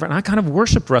whatever? And I kind of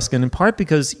worshipped Ruskin in part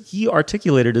because he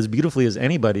articulated as beautifully as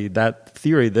anybody that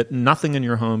theory that nothing in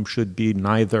your home should be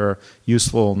neither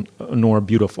useful nor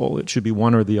beautiful. It should be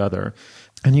one or the other.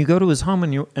 And you go to his home,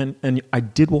 and I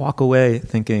did walk away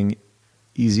thinking,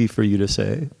 easy for you to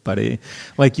say, buddy.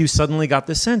 Like, you suddenly got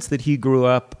the sense that he grew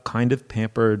up kind of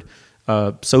pampered,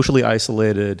 socially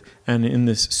isolated, and in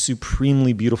this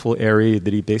supremely beautiful area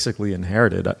that he basically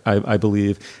inherited, I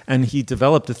believe. And he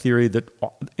developed a theory that,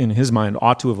 in his mind,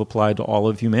 ought to have applied to all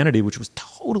of humanity, which was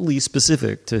totally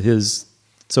specific to his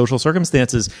social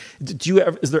circumstances. Do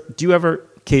you ever,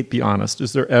 Kate, be honest,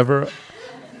 is there ever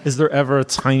a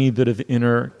tiny bit of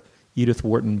inner Edith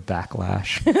Wharton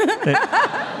backlash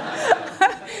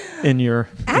in your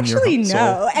Actually, soul?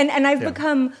 No. And I've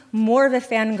become more of a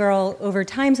fangirl over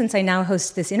time, since I now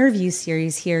host this interview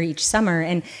series here each summer.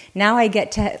 And now I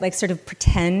get to sort of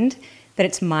pretend that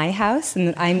it's my house and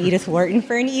that I'm Edith Wharton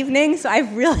for an evening. So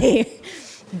I've really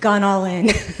gone all in.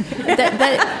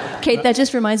 Kate, that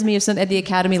just reminds me of something at the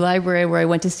Academy Library where I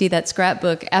went to see that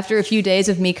scrapbook. After a few days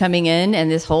of me coming in and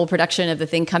this whole production of the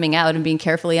thing coming out and being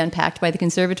carefully unpacked by the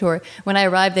conservator, when I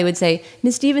arrived, they would say,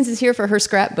 Ms. Stevens is here for her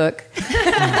scrapbook. And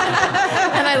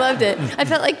I loved it. I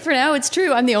felt like, for now, it's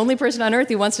true. I'm the only person on earth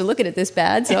who wants to look at it this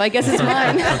bad, so I guess it's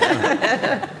mine.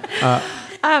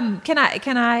 Can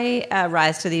I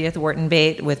rise to the Edith Wharton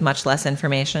bait with much less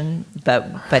information,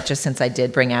 but just since I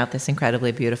did bring out this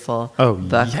incredibly beautiful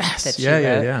book that she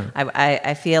wrote,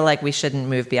 I feel like we shouldn't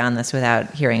move beyond this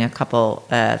without hearing a couple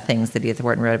things that Edith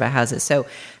Wharton wrote about houses. So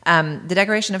The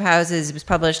Decoration of Houses was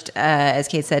published, as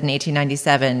Kate said, in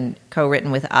 1897,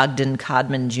 co-written with Ogden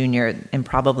Codman Jr.,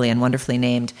 improbably and wonderfully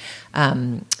named,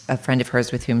 a friend of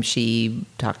hers with whom she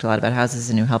talked a lot about houses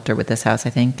and who helped her with this house, I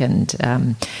think. And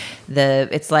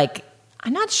it's like,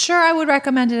 I'm not sure I would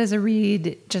recommend it as a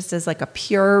read, just as like a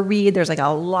pure read. There's like a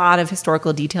lot of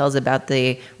historical details about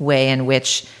the way in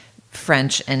which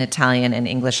French and Italian and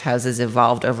English houses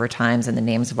evolved over times, and the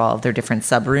names of all of their different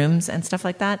subrooms and stuff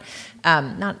like that.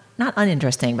 Not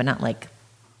uninteresting, but not like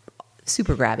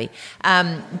super grabby.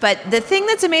 But the thing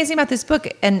that's amazing about this book,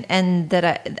 and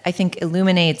that I think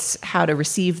illuminates how to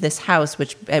receive this house,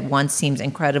 which at once seems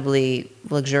incredibly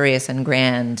luxurious and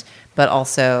grand, but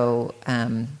also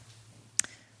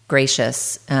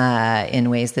gracious in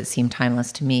ways that seem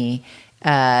timeless to me.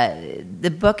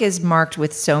 The book is marked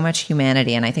with so much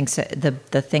humanity, and I think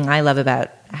the thing I love about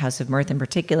House of Mirth in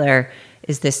particular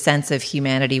is this sense of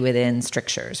humanity within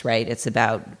strictures, right? It's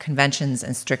about conventions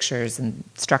and strictures and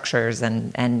structures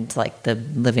and like the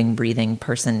living, breathing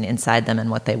person inside them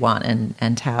and what they want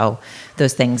and how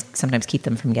those things sometimes keep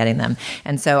them from getting them.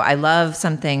 And so I love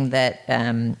something that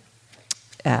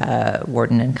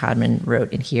Worden and Codman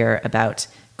wrote in here about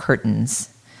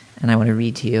curtains. And I want to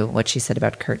read to you what she said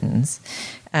about curtains.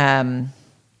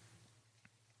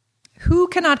 Who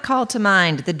cannot call to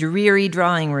mind the dreary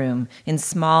drawing room in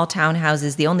small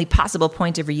townhouses, the only possible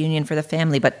point of reunion for the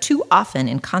family, but too often,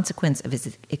 in consequence of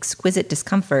its exquisite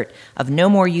discomfort, of no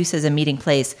more use as a meeting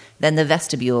place than the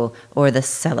vestibule or the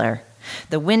cellar?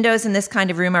 The windows in this kind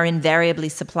of room are invariably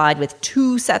supplied with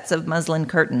 2 sets of muslin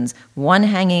curtains, one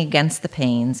hanging against the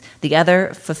panes, the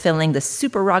other fulfilling the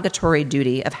supererogatory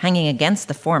duty of hanging against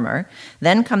the former.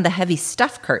 Then come the heavy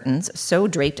stuff curtains, so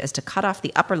draped as to cut off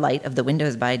the upper light of the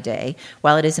windows by day,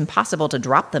 while it is impossible to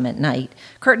drop them at night,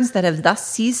 curtains that have thus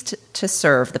ceased to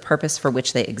serve the purpose for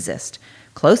which they exist.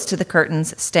 Close to the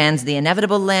curtains stands the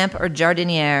inevitable lamp or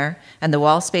jardiniere, and the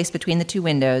wall space between the 2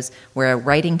 windows, where a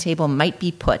writing table might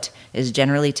be put, is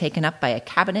generally taken up by a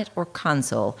cabinet or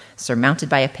console, surmounted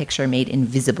by a picture made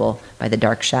invisible by the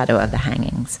dark shadow of the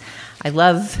hangings. I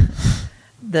love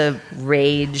the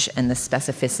rage and the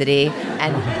specificity,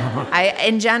 and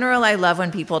in general, I love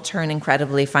when people turn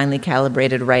incredibly finely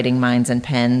calibrated writing minds and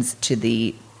pens to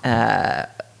the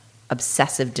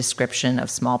obsessive description of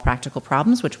small practical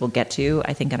problems, which we'll get to,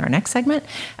 I think, in our next segment.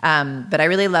 But I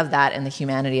really love that and the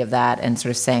humanity of that, and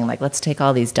sort of saying, like, let's take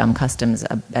all these dumb customs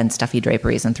and stuffy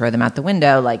draperies and throw them out the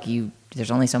window. Like,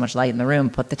 there's only so much light in the room.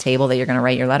 Put the table that you're going to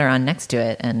write your letter on next to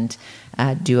it, and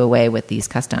do away with these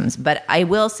customs. But I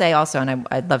will say also, and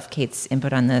I love Kate's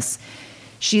input on this,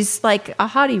 she's like a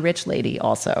haughty rich lady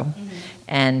also. Mm-hmm.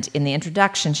 And in the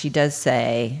introduction, she does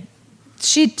say,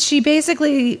 she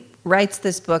basically writes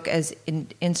this book as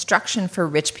instruction for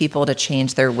rich people to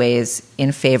change their ways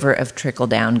in favor of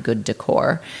trickle-down good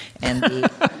decor. And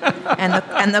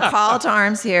the call to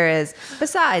arms here is,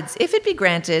 besides, if it be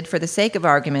granted for the sake of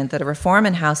argument that a reform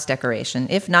in house decoration,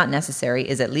 if not necessary,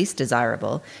 is at least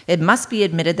desirable, it must be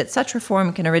admitted that such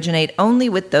reform can originate only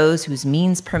with those whose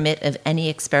means permit of any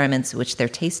experiments which their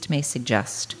taste may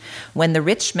suggest. When the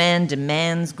rich man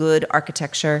demands good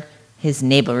architecture, his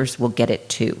neighbors will get it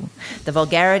too. The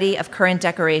vulgarity of current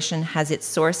decoration has its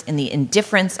source in the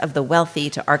indifference of the wealthy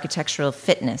to architectural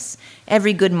fitness.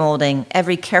 Every good molding,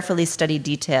 every carefully studied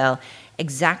detail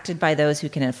exacted by those who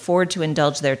can afford to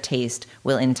indulge their taste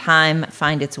will in time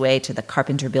find its way to the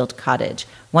carpenter-built cottage.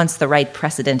 Once the right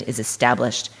precedent is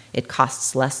established, it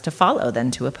costs less to follow than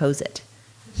to oppose it.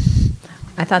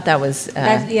 I thought that was...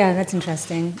 that's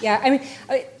interesting. Yeah, I mean,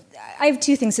 I have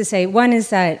 2 things to say. One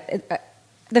is that...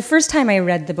 the first time I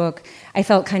read the book, I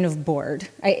felt kind of bored.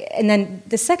 And then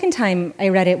the second time I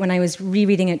read it, when I was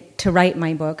rereading it to write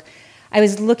my book, I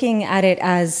was looking at it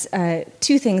as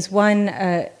 2 things. One,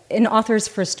 an author's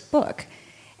first book.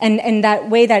 And that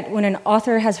way that when an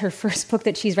author has her first book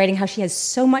that she's writing, how she has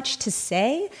so much to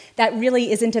say, that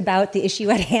really isn't about the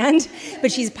issue at hand,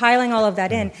 but she's piling all of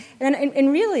that in.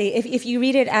 And really, if you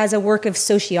read it as a work of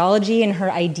sociology and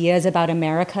her ideas about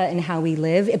America and how we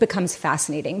live, it becomes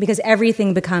fascinating because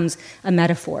everything becomes a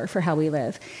metaphor for how we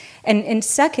live. And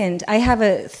second, I have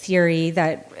a theory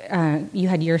that, you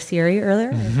had your theory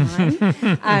earlier,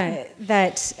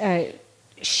 that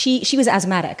she was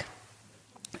asthmatic.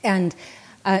 And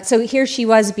so here she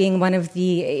was being one of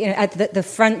at the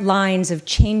front lines of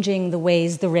changing the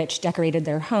ways the rich decorated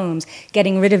their homes,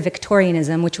 getting rid of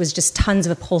Victorianism, which was just tons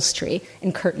of upholstery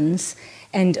and curtains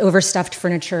and overstuffed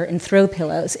furniture and throw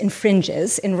pillows and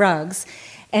fringes and rugs.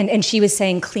 And she was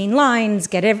saying clean lines,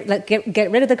 get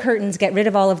rid of the curtains, get rid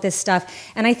of all of this stuff.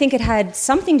 And I think it had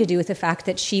something to do with the fact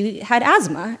that she had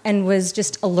asthma and was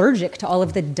just allergic to all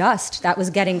of the dust that was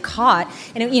getting caught.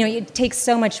 And it takes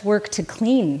so much work to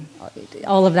clean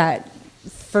all of that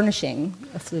furnishing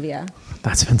effluvia.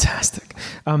 That's fantastic.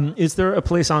 Is there a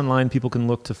place online people can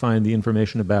look to find the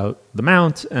information about the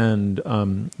Mount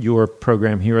and your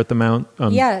program here at the Mount?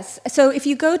 Yes. So if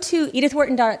you go to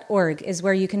edithwharton.org is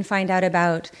where you can find out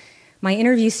about my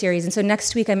interview series. And so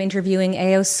next week I'm interviewing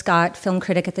A.O. Scott, film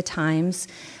critic at the Times.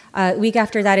 Week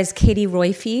after that is Katie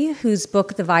Roiphe, whose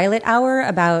book, The Violet Hour,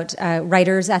 about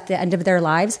writers at the end of their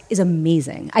lives, is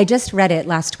amazing. I just read it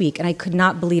last week, and I could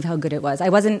not believe how good it was.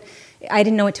 I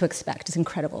didn't know what to expect. It's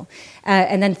incredible.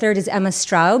 And then third is Emma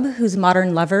Straub, whose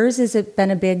Modern Lovers has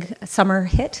been a big summer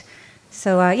hit.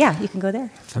 So, you can go there.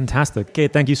 Fantastic.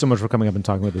 Kate, thank you so much for coming up and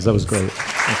talking with us. That was great.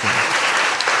 Thank you.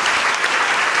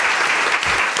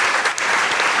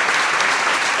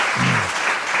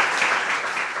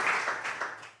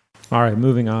 All right,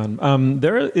 moving on.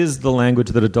 There is the language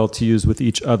that adults use with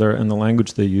each other and the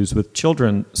language they use with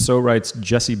children. So writes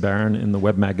Jessie Barron in the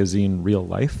web magazine Real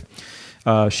Life.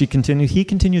 He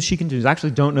continues.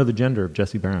 Actually don't know the gender of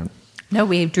Jessie Barron. No,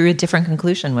 we drew a different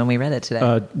conclusion when we read it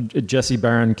today. Jesse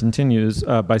Barron continues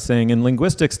by saying, in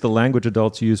linguistics, the language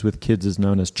adults use with kids is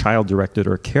known as child-directed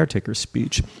or caretaker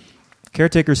speech.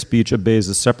 Caretaker speech obeys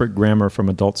a separate grammar from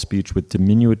adult speech with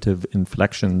diminutive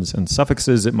inflections and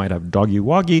suffixes. It might have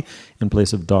doggy-woggy in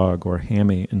place of dog or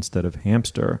hammy instead of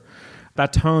hamster.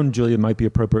 That tone, Julia, might be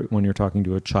appropriate when you're talking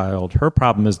to a child. Her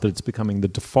problem is that it's becoming the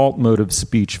default mode of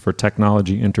speech for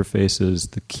technology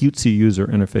interfaces. The cutesy user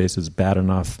interface is bad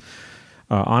enough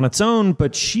on its own,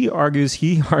 but Jesse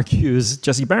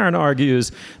Barron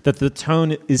argues that the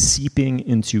tone is seeping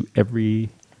into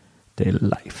everyday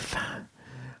life.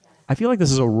 I feel like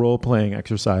this is a role-playing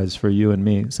exercise for you and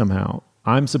me somehow.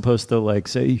 I'm supposed to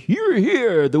say,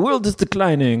 here, the world is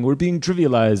declining, we're being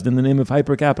trivialized in the name of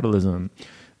hypercapitalism.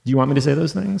 Do you want me to say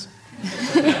those things?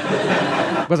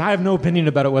 Because I have no opinion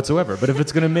about it whatsoever, but if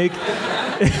it's going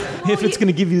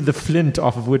to give you the flint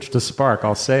off of which to spark,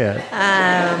 I'll say it.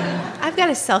 I've got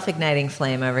a self-igniting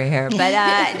flame over here, but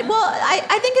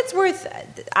I think it's worth.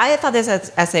 I thought this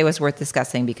essay was worth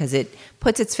discussing because it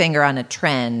puts its finger on a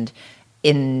trend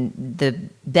in the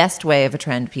best way of a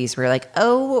trend piece. Where you're like,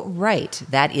 oh, right,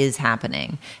 that is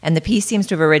happening, and the piece seems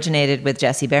to have originated with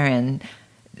Jesse Barron's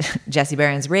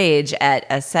rage at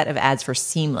a set of ads for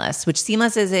Seamless, which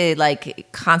Seamless is a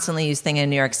constantly used thing in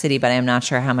New York City, but I'm not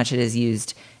sure how much it is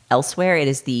used elsewhere. It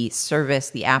is the service,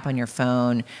 the app on your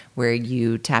phone where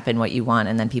you tap in what you want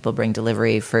and then people bring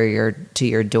delivery to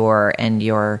your door, and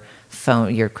your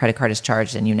credit card is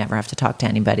charged and you never have to talk to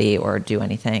anybody or do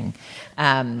anything.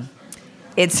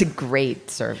 It's a great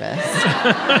service.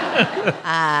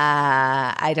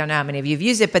 I don't know how many of you have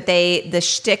used it, but the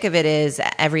shtick of it is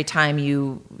every time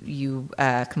you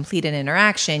complete an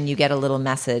interaction, you get a little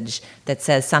message that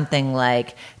says something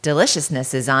like,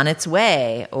 deliciousness is on its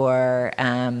way, or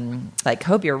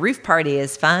hope your roof party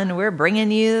is fun, we're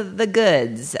bringing you the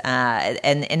goods.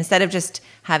 And instead of just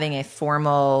having a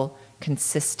formal,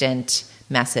 consistent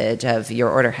message of your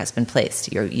order has been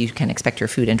placed, you can expect your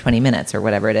food in 20 minutes or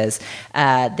whatever it is,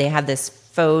 they have this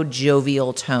faux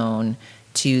jovial tone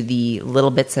to the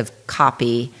little bits of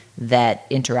copy that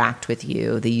interact with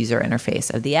you, the user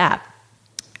interface of the app.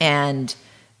 And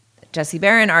Jesse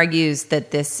Barron argues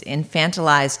that this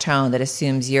infantilized tone that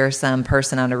assumes you're some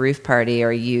person on a roof party,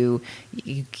 or you're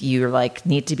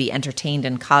need to be entertained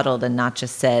and coddled, and not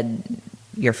just said,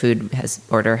 your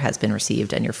order has been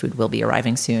received and your food will be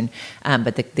arriving soon.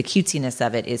 But the cutesiness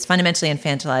of it is fundamentally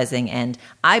infantilizing. And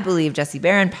I believe Jesse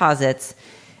Barron posits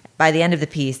by the end of the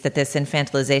piece that this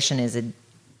infantilization is an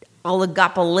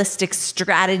oligopolistic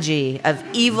strategy of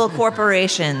evil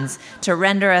corporations to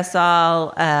render us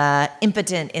all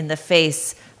impotent in the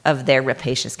face of their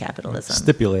rapacious capitalism.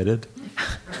 Stipulated.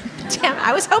 Damn,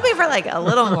 I was hoping for a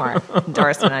little more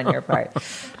endorsement on your part.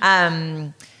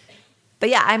 But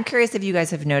yeah, I'm curious if you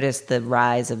guys have noticed the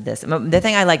rise of this. The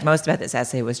thing I liked most about this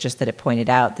essay was just that it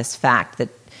pointed out this fact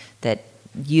that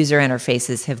user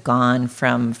interfaces have gone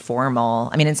from formal.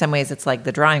 I mean, in some ways, it's like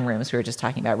the drawing rooms we were just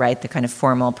talking about, right? The kind of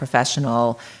formal,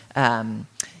 professional,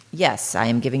 yes, I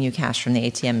am giving you cash from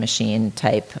the ATM machine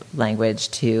type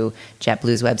language, to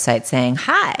JetBlue's website saying,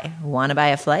 hi, want to buy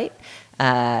a flight?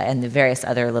 And the various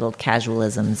other little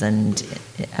casualisms and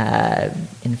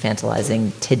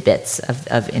infantilizing tidbits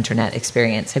of internet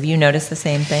experience. Have you noticed the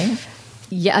same thing?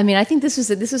 Yeah, I mean, I think this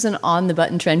was an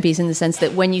on-the-button trend piece in the sense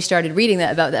that when you started reading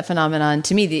about that phenomenon,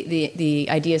 to me, the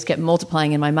ideas kept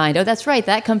multiplying in my mind. Oh, that's right,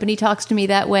 that company talks to me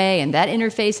that way, and that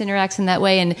interface interacts in that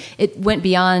way, and it went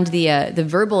beyond the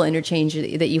verbal interchange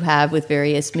that you have with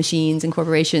various machines and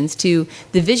corporations to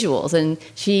the visuals. And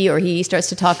she or he starts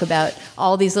to talk about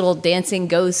all these little dancing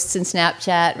ghosts in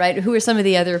Snapchat, right? Who are some of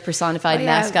the other personified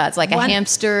mascots, like a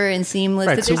hamster in Seamless?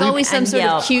 Right, that there's always some sort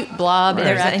of cute blob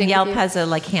interacting. And Yelp with you. has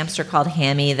a hamster called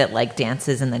Hammy that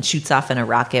dances and then shoots off in a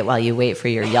rocket while you wait for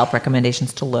your Yelp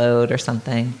recommendations to load or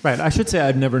something. Right. I should say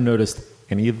I'd never noticed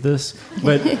any of this,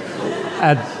 but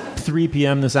at 3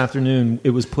 p.m. this afternoon,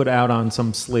 it was put out on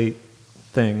some Slate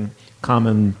thing,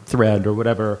 common thread or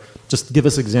whatever. Just give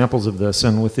us examples of this,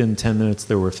 and within 10 minutes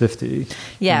there were 50.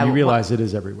 Yeah, and you realize it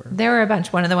is everywhere. There were a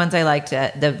bunch. One of the ones I liked,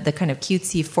 the kind of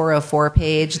cutesy 404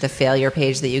 page, the failure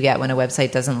page that you get when a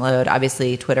website doesn't load.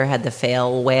 Obviously, Twitter had the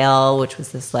fail whale, which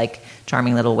was this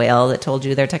charming little whale that told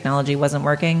you their technology wasn't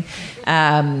working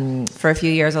for a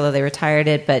few years, although they retired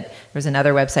it. But there was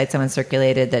another website someone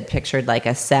circulated that pictured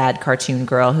a sad cartoon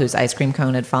girl whose ice cream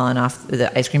had fallen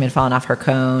off her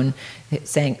cone,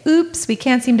 saying, oops, we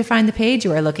can't seem to find the page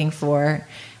you are looking for.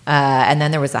 And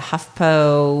then there was a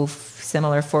HuffPo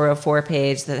similar 404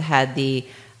 page that had the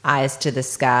eyes to the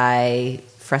sky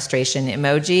frustration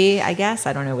emoji, I guess.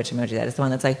 I don't know which emoji that is. The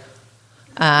one that's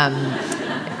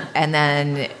And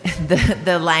then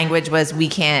the language was, we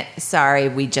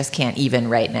just can't even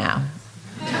right now.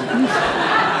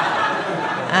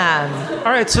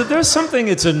 All right, so there's something,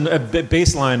 it's a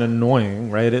baseline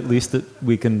annoying, right? At least that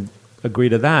we can agree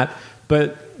to that.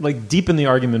 But like deepen the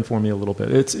argument for me a little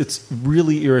bit. It's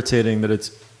really irritating that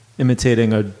it's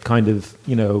imitating a kind of,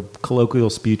 colloquial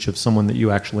speech of someone that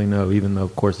you actually know, even though,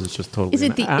 of course, it's just totally Is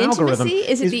it the algorithm.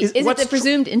 intimacy? Is it the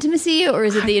presumed intimacy, or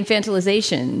is it the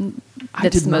infantilization I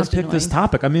that's did not most pick annoying? this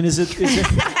topic. I mean, is it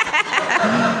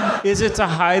is it to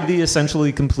hide the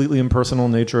essentially completely impersonal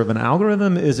nature of an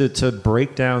algorithm? Is it to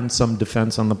break down some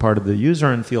defense on the part of the user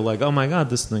and feel like, oh my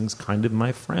God, this thing's kind of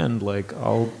my friend. Like,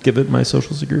 I'll give it my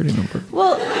social security number.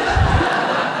 Well,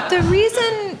 the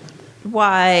reason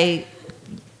why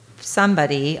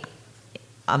somebody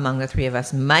among the three of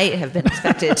us might have been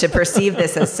expected to perceive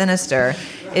this as sinister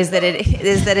is that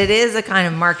it is a kind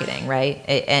of marketing,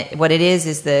 right? What it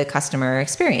is the customer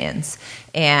experience.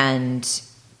 And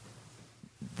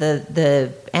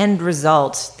the end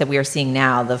result that we are seeing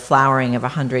now, the flowering of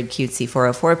 100 cutesy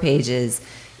 404 pages,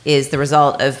 is the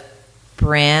result of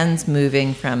brands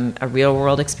moving from a real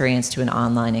world experience to an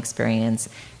online experience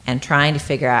and trying to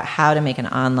figure out how to make an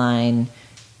online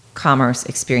commerce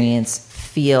experience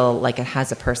feel like it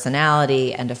has a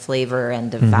personality and a flavor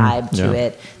and a vibe to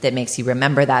it that makes you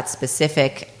remember that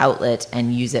specific outlet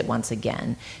and use it once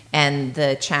again. And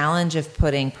the challenge of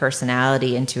putting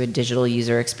personality into a digital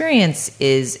user experience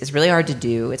is really hard to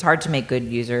do. It's hard to make good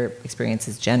user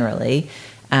experiences generally.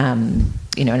 And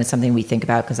it's something we think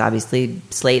about because obviously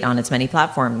Slate on its many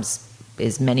platforms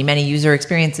is many, many user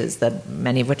experiences, that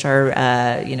many of which are,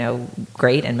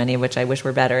 great and many of which I wish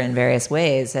were better in various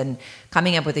ways. And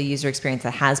coming up with a user experience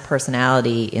that has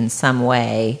personality in some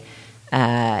way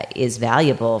is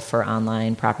valuable for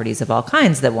online properties of all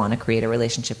kinds that want to create a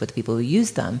relationship with people who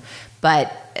use them.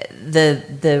 But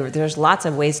there's lots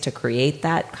of ways to create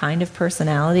that kind of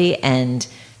personality, and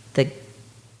the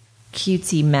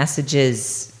cutesy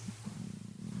messages,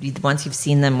 once you've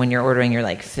seen them when you're ordering your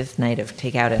fifth night of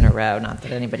takeout in a row, not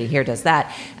that anybody here does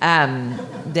that,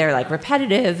 they're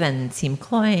repetitive and seem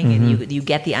cloying, and you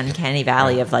get the uncanny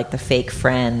valley of the fake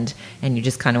friend, and you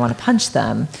just kind of want to punch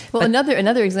them. Well,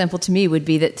 another example to me would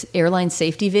be that airline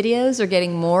safety videos are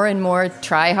getting more and more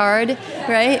try hard,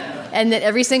 right? And that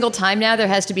every single time now there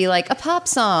has to be a pop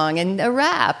song and a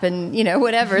rap and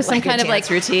whatever, some kind of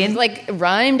routine,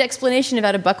 rhymed explanation of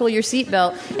how to buckle your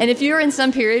seatbelt. And if you're in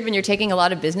some period when you're taking a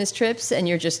lot of business trips and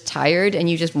you're just tired and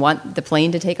you just want the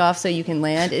plane to take off so you can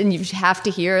land, and you have to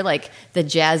hear the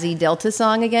jazzy Delta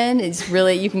song again, it's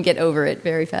really, you can get over it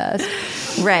very fast.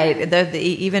 Right.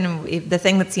 Even the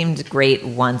thing that seemed great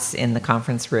once in the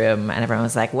conference room, and everyone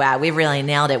was like, "Wow, we really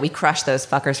nailed it. We crushed those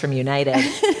fuckers from United."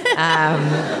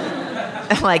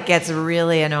 Gets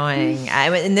really annoying.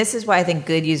 And this is why I think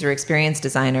good user experience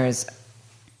designers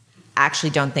actually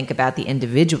don't think about the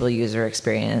individual user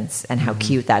experience and how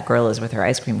cute that girl is with her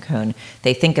ice cream cone.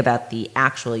 They think about the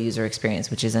actual user experience,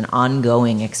 which is an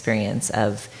ongoing experience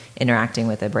of interacting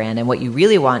with a brand. And what you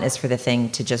really want is for the thing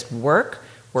to just work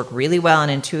really well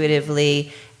and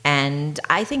intuitively. And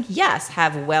I think, yes,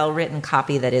 have well-written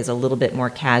copy that is a little bit more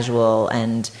casual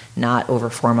and not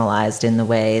over-formalized in the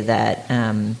way that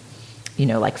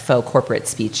faux corporate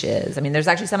speech is. I mean, there's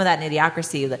actually some of that in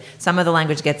Idiocracy. Some of the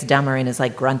language gets dumber and is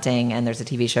grunting, and there's a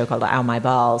TV show called Ow My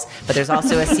Balls. But there's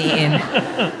also a scene.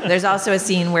 There's also a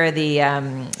scene where the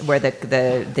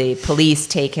police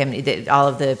take him. All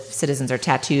of the citizens are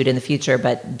tattooed in the future,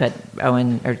 but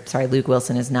Luke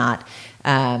Wilson is not.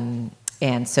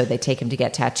 And so they take him to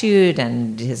get tattooed,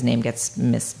 and his name gets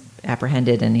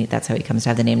misapprehended, and that's how he comes to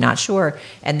have the name Not Sure.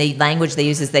 And the language they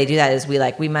use as they do that is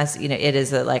we must, it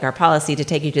is our policy to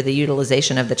take you to the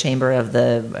utilization of the chamber of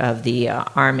the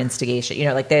arm instigation.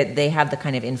 They have the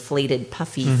kind of inflated,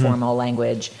 puffy, formal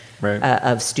language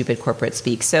of stupid corporate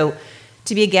speak. So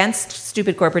to be against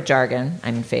stupid corporate jargon,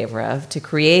 I'm in favor of. To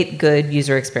create good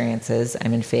user experiences,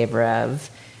 I'm in favor of.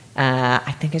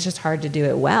 I think it's just hard to do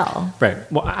it well. Right.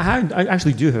 Well, I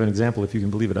actually do have an example, if you can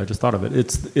believe it. I just thought of it.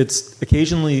 It's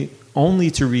occasionally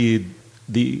only to read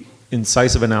the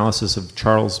incisive analysis of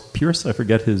Charles Pierce. I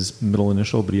forget his middle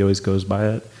initial, but he always goes by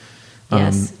it.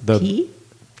 Yes. P?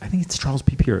 I think it's Charles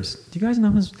P. Pierce. Do you guys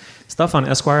know his stuff on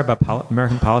Esquire about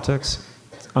American politics?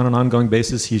 On an ongoing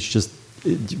basis, he's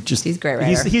a great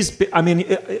writer.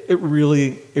 It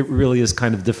really is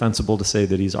kind of defensible to say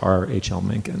that he's our H.L.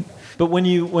 Mencken. But when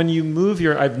you move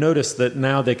I've noticed that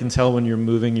now they can tell when you're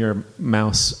moving your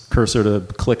mouse cursor to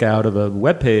click out of a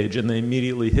web page, and they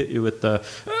immediately hit you with the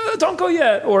 "don't go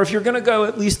yet," or if you're going to go,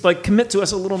 at least commit to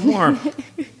us a little more.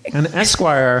 And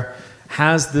Esquire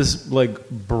has this like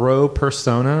bro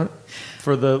persona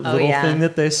for the little thing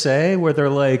that they say, where they're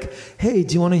like, hey,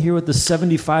 do you want to hear what the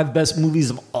 75 best movies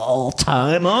of all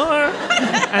time are?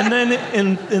 And then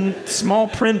in small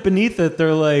print beneath it,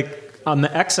 they're like, on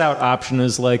the X out option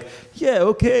is like, yeah,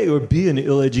 okay, or be an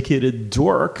ill-educated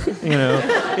dork. You know,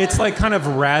 it's like kind of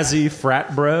razzy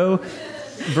frat bro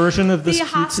version of this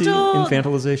cutesy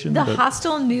infantilization. The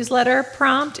hostile newsletter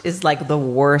prompt is like the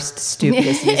worst,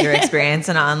 stupidest user experience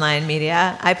in online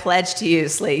media. I pledge to you,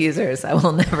 Slate users, I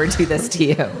will never do this to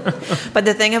you. But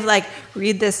the thing of like,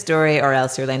 read this story or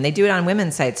else you're lame. They do it on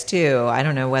women's sites too. I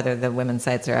don't know whether the women's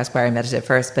sites are Esquire invented it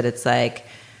first, but it's like,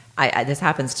 this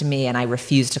happens to me and I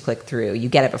refuse to click through. You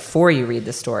get it before you read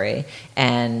the story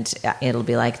and it'll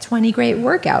be like 20 great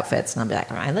work outfits. And I'll be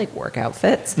like, I like work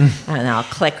outfits. And I'll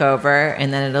click over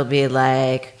and then it'll be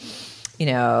like, you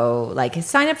know, like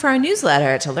sign up for our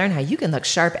newsletter to learn how you can look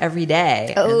sharp every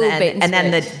day. Oh, and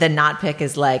then the not pick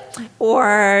is like,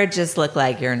 or just look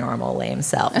like your normal lame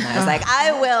self. And I was like,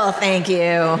 I will, thank you.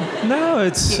 No,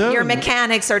 it's so... Your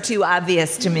mechanics are too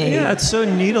obvious to me. Yeah, it's so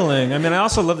needling. I mean, I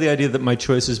also love the idea that my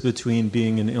choice is between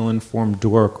being an ill-informed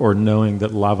dork or knowing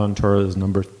that L'Aventura is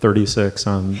number 36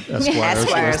 on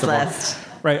Esquire's list.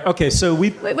 Right. Okay. So we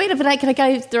wait. But can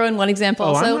I throw in one example?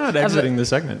 Oh, I'm not exiting the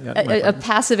segment yet. A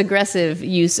passive-aggressive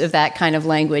use of that kind of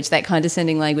language, that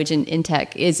condescending language in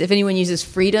tech, is if anyone uses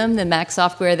Freedom, the Mac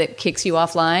software that kicks you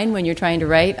offline when you're trying to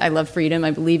write. I love freedom.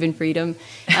 I believe in freedom.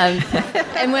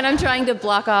 And when I'm trying to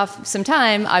block off some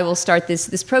time, I will start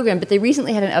this program. But they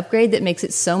recently had an upgrade that makes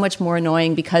it so much more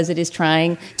annoying because it is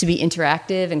trying to be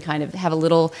interactive and kind of have a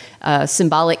little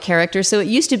symbolic character. So it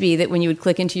used to be that when you would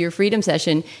click into your Freedom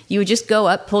session, you would just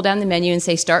go up, pull down the menu and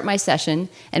say, start my session.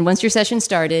 And once your session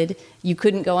started, you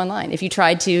couldn't go online. If you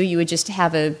tried to, you would just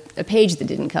have a page that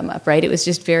didn't come up, right? It was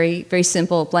just very, very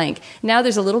simple, blank. Now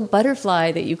there's a little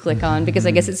butterfly that you click on because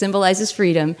I guess it symbolizes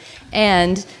freedom.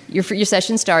 And your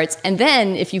session starts. And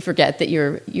then if you forget that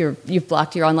you've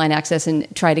blocked your online access and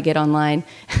try to get online,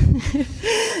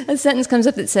 a sentence comes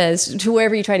up that says, to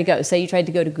wherever you try to go, say you tried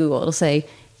to go to Google, it'll say,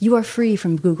 you are free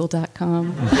from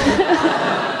google.com.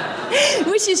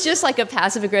 Which is just like a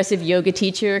passive-aggressive yoga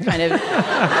teacher kind of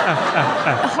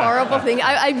horrible thing.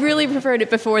 I really preferred it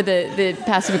before the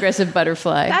passive-aggressive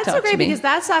butterfly. That's so great me. because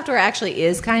that software actually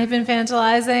is kind of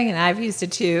infantilizing, and I've used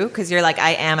it too, because you're like,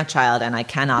 I am a child and I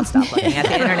cannot stop looking at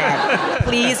the internet.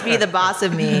 Please be the boss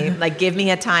of me. Like, give me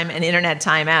an internet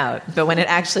timeout. But when it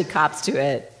actually cops to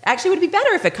it, actually, it would be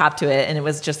better if it copped to it and it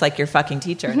was just like your fucking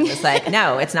teacher. And it was like,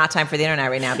 no, it's not time for the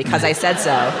internet right now because I said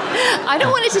so. I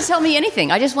don't want it to tell me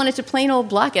anything. I just want it to plain old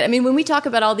block it. I mean, when we talk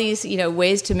about all these,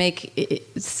 ways to make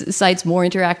sites more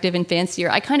interactive and fancier,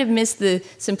 I kind of miss the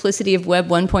simplicity of Web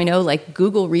 1.0, like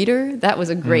Google Reader. That was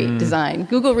a great design.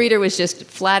 Google Reader was just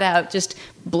flat out, just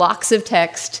blocks of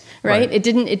text. Right? It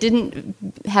didn't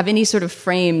have any sort of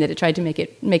frame that it tried to make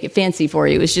it fancy for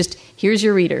you. It was just, here's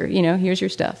your reader, here's your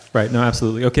stuff. Right. No,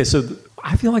 absolutely. Okay, so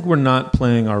I feel like we're not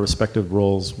playing our respective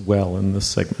roles well in this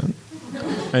segment.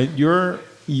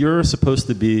 You're supposed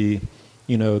to be,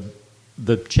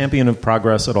 the champion of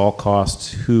progress at all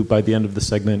costs, who by the end of the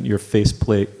segment your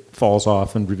faceplate falls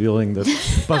off and revealing the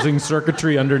buzzing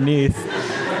circuitry underneath.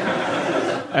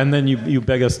 And then you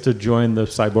beg us to join the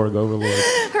cyborg overlord.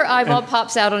 Her eyeball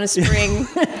pops out on a spring.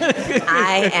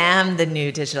 I am the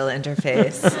new digital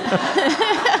interface.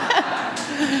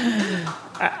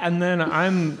 And then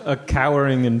I'm a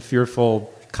cowering and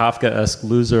fearful Kafka-esque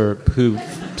loser who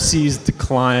sees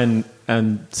decline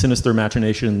and sinister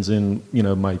machinations in,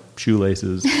 my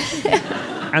shoelaces.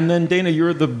 And then, Dana,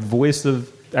 you're the voice of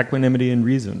equanimity and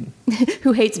reason.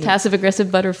 Who hates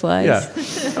passive-aggressive butterflies.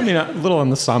 Yeah. I mean, a little on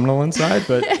the somnolent side,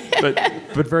 but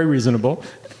very reasonable.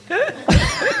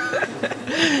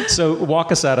 So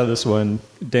walk us out of this one,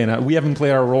 Dana. We haven't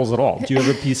played our roles at all. Do you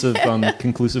have a piece of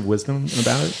conclusive wisdom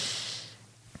about it?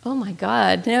 Oh my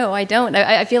God, no, I don't.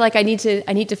 I feel like I need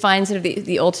to find sort of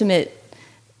the ultimate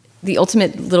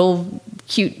little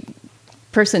cute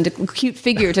person, cute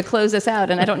figure to close us out,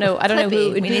 and I don't know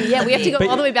who. We have to go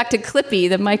all the way back to Clippy,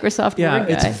 the Microsoft word guy.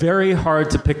 It's very hard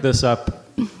to pick this up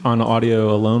on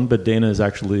audio alone, but Dana is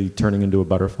actually turning into a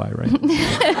butterfly right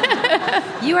now.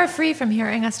 You are free from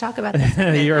hearing us talk about this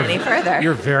any further.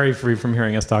 You're very free from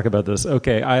hearing us talk about this.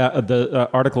 Okay, the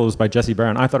article was by Jesse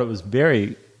Barron. I thought it was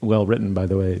very well written, by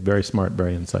the way. Very smart,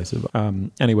 very incisive.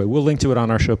 Anyway, we'll link to it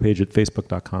on our show page at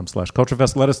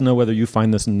facebook.com/culturefest. Let us know whether you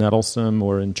find this nettlesome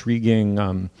or intriguing,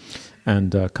 and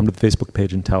come to the Facebook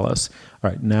page and tell us.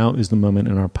 All right, now is the moment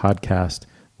in our podcast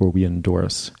where we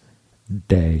endorse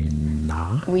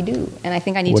Dana. We do. And I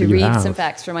think I need What to do you read have? some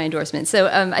facts for my endorsement. So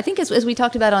I think as we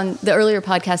talked about on the earlier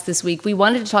podcast this week, we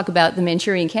wanted to talk about the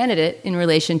Manchurian Candidate in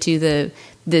relation to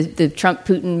the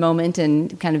Trump-Putin moment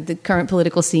and kind of the current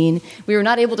political scene. We were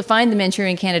not able to find the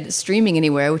Manchurian Candidate streaming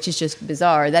anywhere, which is just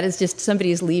bizarre. That is just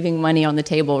somebody is leaving money on the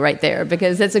table right there,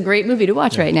 because that's a great movie to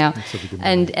watch right now.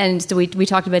 And so we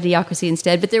talked about Idiocracy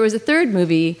instead. But there was a third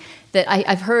movie that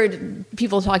I've heard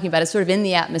people talking about. It's sort of in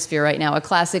the atmosphere right now, a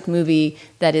classic movie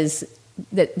that is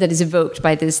evoked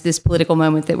by this political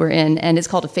moment that we're in, and it's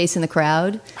called A Face in the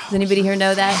Crowd. Does anybody here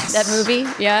know that movie?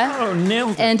 Yeah. Oh,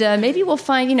 nailed it. And maybe we'll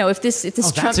find, if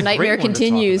this Trump nightmare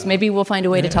continues, maybe we'll find a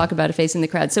way to talk about A Face in the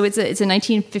Crowd. So it's a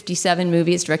 1957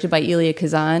 movie. It's directed by Elia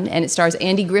Kazan, and it stars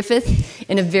Andy Griffith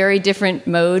in a very different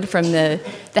mode from the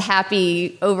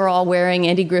happy overall wearing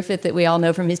Andy Griffith that we all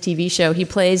know from his TV show. He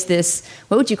plays this,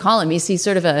 what would you call him? He's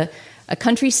sort of a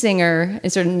country singer, a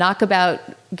sort of knockabout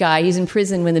guy. He's in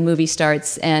prison when the movie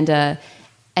starts,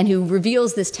 and who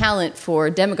reveals this talent for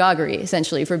demagoguery,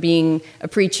 essentially, for being a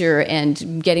preacher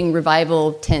and getting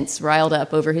revival tents riled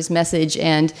up over his message.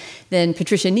 And then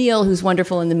Patricia Neal, who's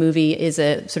wonderful in the movie, is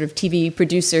a sort of TV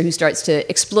producer who starts to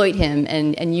exploit him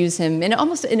and use him in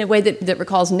almost in a way that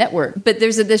recalls Network. But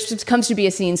there comes to be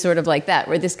a scene sort of like that,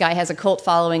 where this guy has a cult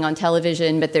following on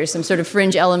television, but there's some sort of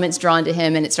fringe elements drawn to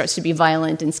him, and it starts to be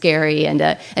violent and scary, and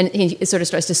he sort of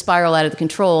starts to spiral out of the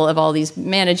control of all these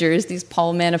managers, these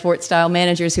Paul Manafort-style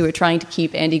managers who are trying to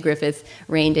keep Andy Griffith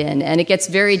reined in. And it gets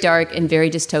very dark and very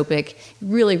dystopic.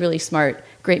 Really, really smart.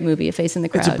 Great movie, A Face in the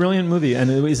Crowd. It's a brilliant movie. And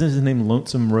isn't his name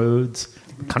Lonesome Rhodes?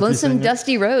 Lonesome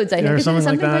Dusty Roads, I think. Or Isn't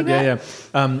something like that.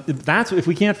 Yeah. That's if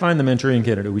we can't find the Manchurian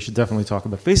Candidate, we should definitely talk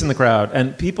about Face in the Crowd.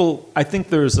 And people, I think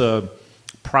there's a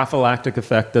prophylactic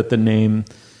effect that the name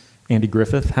Andy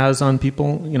Griffith has on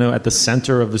people, at the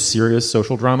center of the serious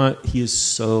social drama. He is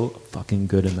so fucking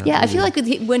good in that movie. I feel like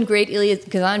when great Elia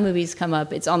Kazan movies come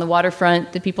up, it's On the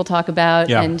Waterfront that people talk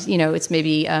about, and, it's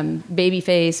maybe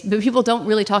Babyface, but people don't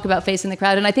really talk about Face in the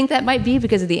Crowd, and I think that might be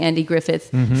because of the Andy Griffith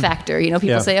factor.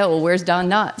 People say, oh, well, where's Don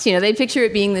Knotts? They picture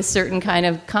it being this certain kind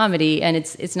of comedy, and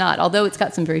it's not, although it's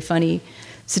got some very funny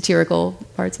satirical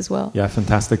parts as well. Yeah,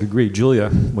 fantastic. Agreed. Julia,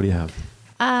 what do you have?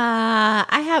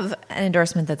 I have an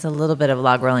endorsement that's a little bit of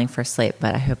log rolling for Slate,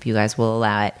 but I hope you guys will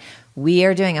allow it. We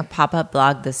are doing a pop-up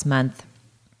blog this month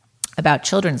about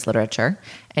children's literature,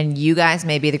 and you guys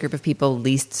may be the group of people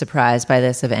least surprised by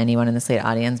this of anyone in the Slate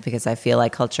audience, because I feel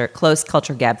like close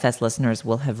Culture Gabfest listeners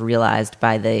will have realized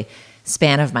by the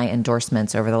span of my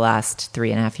endorsements over the last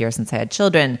 3.5 years since I had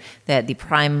children that the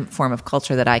prime form of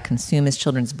culture that I consume is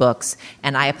children's books,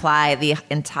 and I apply the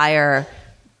entire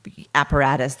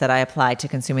apparatus that I apply to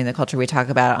consuming the culture we talk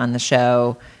about on the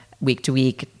show week to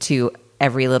week to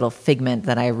every little figment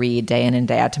that I read day in and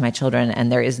day out to my children.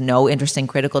 And there is no interesting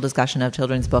critical discussion of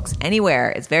children's books anywhere.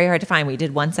 It's very hard to find. We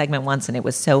did one segment once and it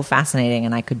was so fascinating,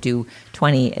 and I could do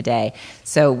 20 a day.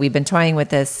 So we've been toying with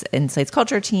this in Slate's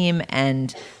culture team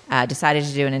and decided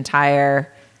to do an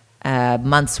entire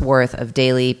month's worth of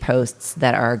daily posts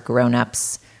that are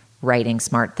grown-ups writing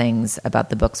smart things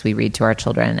about the books we read to our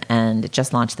children, and it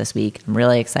just launched this week. I'm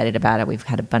really excited about it. We've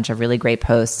had a bunch of really great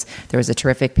posts. There was a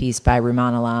terrific piece by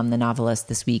Rumaan Alam, the novelist,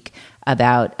 this week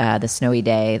about The Snowy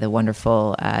Day, the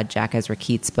wonderful Jack Ezra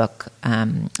Keats book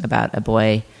about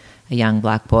a young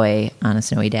black boy on a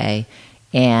snowy day.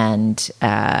 And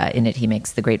in it, he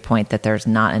makes the great point that there's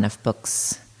not enough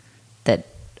books that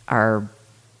are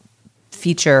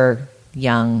feature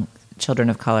young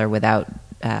children of color without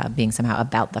being somehow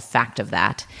about the fact of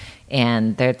that.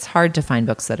 And it's hard to find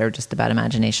books that are just about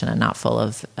imagination and not full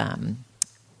of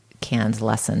canned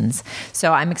lessons.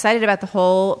 So I'm excited about the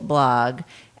whole blog,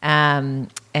 and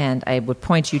I would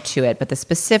point you to it. But the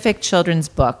specific children's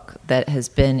book that has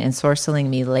been ensorceling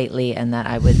me lately and that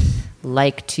I would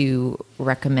like to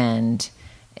recommend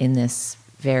in this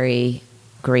very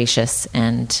gracious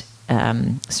and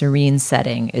serene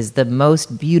setting is the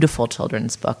most beautiful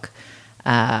children's book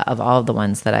of all of the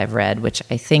ones that I've read, which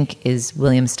I think is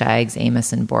William Steig's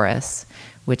Amos and Boris,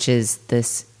 which is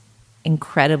this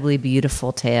incredibly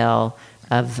beautiful tale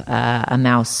of a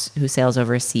mouse who sails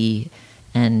over a sea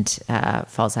and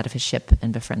falls out of his ship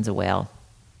and befriends a whale.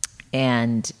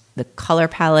 And the color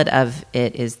palette of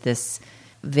it is this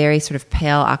very sort of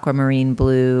pale aquamarine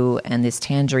blue and this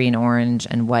tangerine orange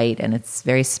and white, and it's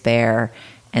very spare,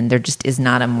 and there just is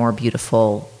not a more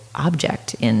beautiful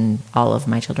object in all of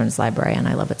my children's library, and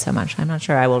I love it so much. I'm not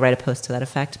sure I will write a post to that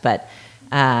effect, but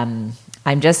I'm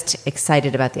just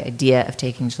excited about the idea of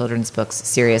taking children's books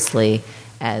seriously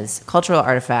as cultural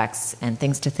artifacts and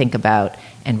things to think about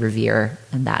and revere,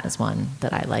 and that is one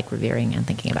that I like revering and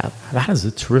thinking about. That is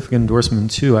a terrific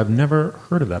endorsement, too. I've never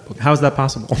heard of that book. How is that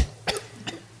possible?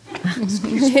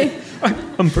 Excuse me.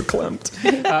 I'm verklempt.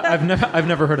 I've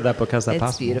never heard of that book. How's that possible?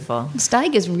 It's beautiful.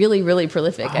 Steig is really, really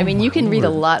prolific. I mean, you can read a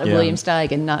lot of William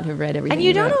Steig and not have read everything. And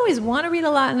you don't always want to read a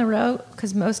lot in a row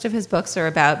because most of his books are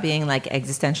about being like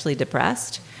existentially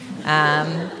depressed.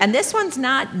 And this one's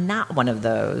not one of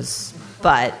those,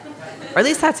 but, or at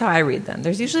least that's how I read them.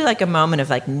 There's usually like a moment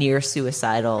of like near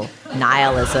suicidal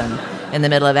nihilism in the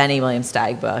middle of any William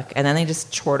Steig book, and then they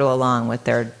just chortle along with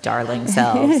their darling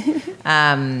selves.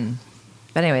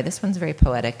 But anyway, this one's very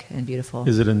poetic and beautiful.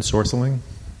 Is it ensorceling?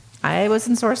 I was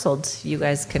ensorcelled. You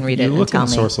guys can read it and look tell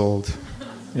me. ensorcelled.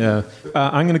 Yeah.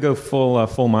 I'm going to go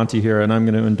full Monty here, and I'm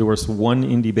going to endorse one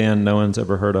indie band no one's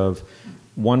ever heard of,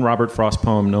 one Robert Frost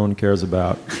poem no one cares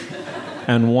about,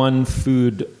 and one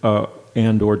food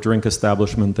and or drink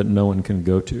establishment that no one can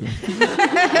go to.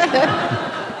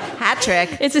 Hat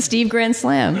trick. It's a Steve Grand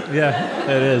Slam. Yeah,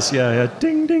 it is. Yeah.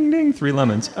 Ding, ding, ding. 3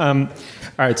 lemons.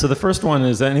 All right, so the first one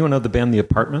is, anyone know the band The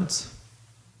Apartments?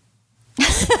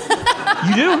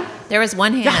 You do? There was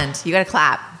one hand. You got to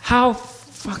clap. How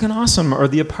fucking awesome are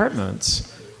The Apartments?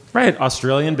 Right,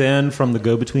 Australian band from the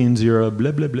go-betweens era,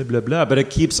 blah, blah, blah, blah, blah. But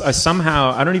it keeps, I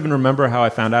don't even remember how I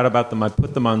found out about them. I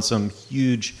put them on some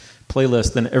huge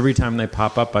playlist, and every time they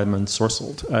pop up, I'm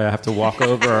ensorcelled. I have to walk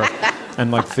over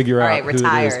and like figure out who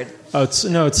retired. it is.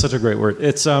 It's such a great word.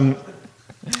 It's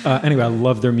anyway, I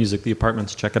love their music. The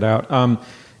Apartments, check it out.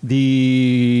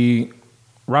 The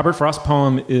Robert Frost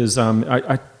poem is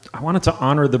I wanted to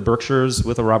honor the Berkshires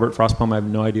with a Robert Frost poem. I have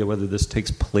no idea whether this takes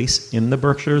place in the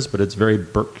Berkshires, but it's very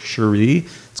Berkshire-y.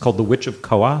 It's called The Witch of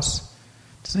Coos.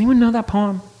 Does anyone know that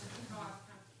poem?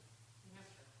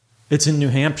 It's in New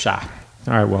Hampshire.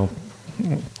 All right, well,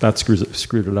 that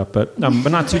screwed it up, but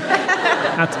not too.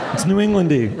 It's New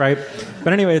England-y, right?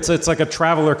 But anyway, it's like a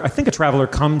traveler. I think a traveler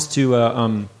comes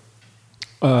to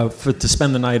to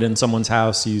spend the night in someone's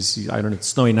house. He's I don't know, it's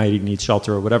a snowy night. He needs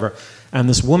shelter or whatever. And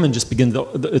this woman just begins.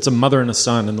 It's a mother and a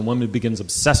son, and the woman begins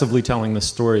obsessively telling this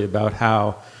story about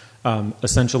how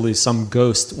essentially some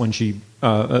ghost, when she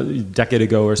a decade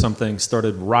ago or something,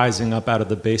 started rising up out of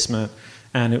the basement.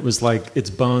 And it was like its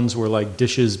bones were like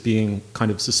dishes being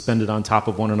kind of suspended on top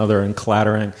of one another and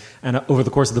clattering. And over the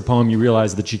course of the poem, you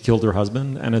realize that she killed her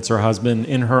husband, and it's her husband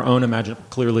in her own imagination.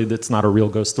 Clearly, that's not a real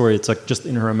ghost story. It's like just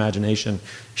in her imagination,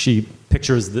 she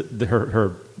pictures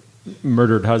her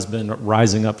murdered husband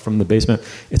rising up from the basement.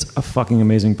 It's a fucking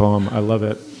amazing poem. I love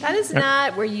it. That is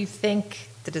not where you think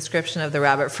the description of the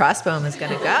Robert Frost poem is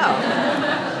going to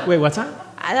go. Wait, what's that?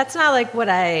 That's not like what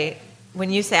I... When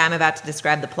you say I'm about to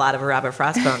describe the plot of a Robert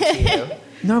Frost poem to you,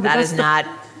 no, but that is not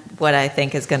what I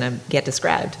think is going to get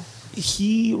described.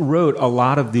 He wrote a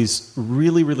lot of these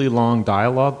really, really long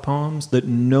dialogue poems that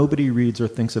nobody reads or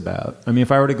thinks about. I mean,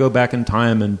 if I were to go back in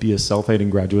time and be a self-hating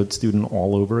graduate student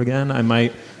all over again, I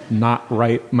might not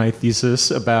write my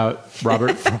thesis about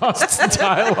Robert Frost's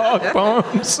dialogue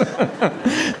poems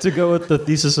to go with the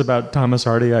thesis about Thomas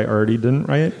Hardy I already didn't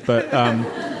write. But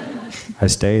I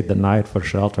stayed the night for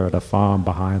shelter at a farm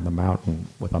behind the mountain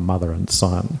with a mother and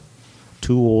son.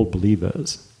 2 old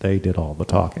believers. They did all the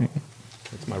talking.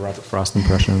 That's my Robert Frost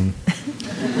impression.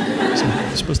 So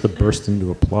I'm supposed to burst into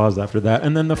applause after that.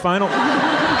 And then the final...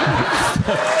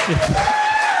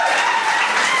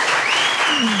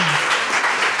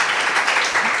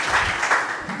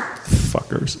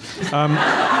 Fuckers.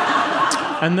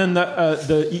 And then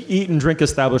the eat and drink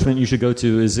establishment you should go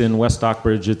to is in West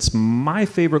Stockbridge. It's my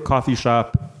favorite coffee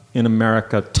shop in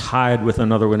America, tied with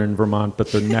another one in Vermont,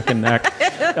 but they're neck and neck.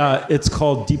 It's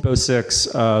called Depot 6,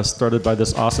 started by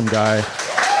this awesome guy,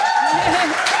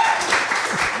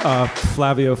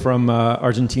 Flavio from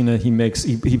Argentina.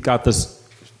 He got this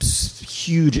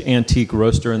huge antique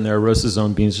roaster in there, roasts his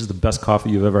own beans. Just the best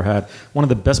coffee you've ever had. One of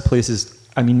the best places.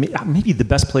 I mean, maybe the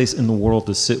best place in the world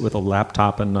to sit with a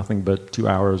laptop and nothing but 2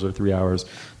 hours or 3 hours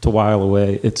to while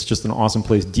away. It's just an awesome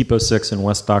place. Depot 6 in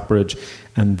West Stockbridge.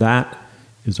 And that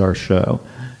is our show.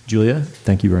 Julia,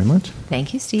 thank you very much.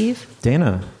 Thank you, Steve.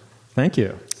 Dana, thank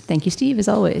you. Thank you, Steve, as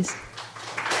always.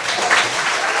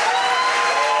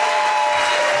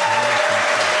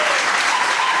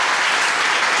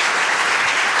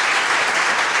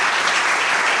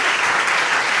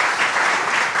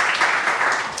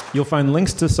 You'll find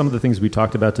links to some of the things we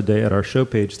talked about today at our show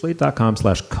page,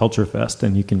 slate.com/culturefest,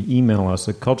 and you can email us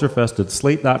at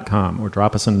culturefest@slate.com or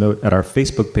drop us a note at our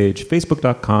Facebook page,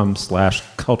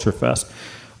 facebook.com/culturefest.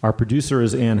 Our producer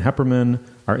is Ann Hepperman.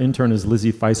 Our intern is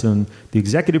Lizzie Feisen. The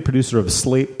executive producer of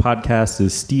Slate Podcast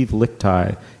is Steve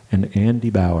Lichtai and Andy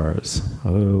Bowers.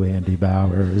 Oh, Andy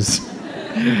Bowers.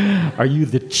 Are you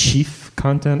the chief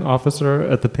content officer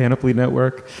at the Panoply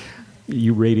Network?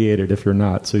 You radiated if you're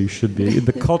not, so you should be.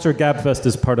 The Culture Gabfest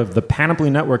is part of the Panoply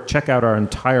Network. Check out our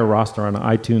entire roster on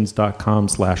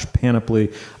itunes.com/panoply.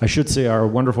 I should say our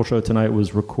wonderful show tonight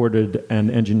was recorded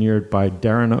and engineered by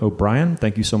Darren O'Brien.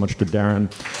 Thank you so much to Darren.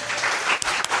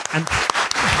 And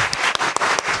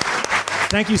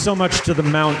thank you so much to the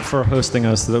Mount for hosting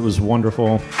us. That was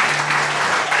wonderful.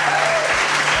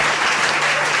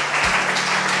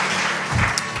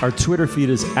 Our Twitter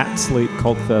feed is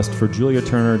 @SlateCultFest. For Julia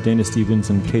Turner, Dana Stevens,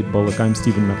 and Kate Bullock, I'm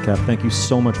Stephen Metcalf. Thank you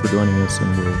so much for joining us,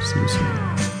 and we'll see you soon.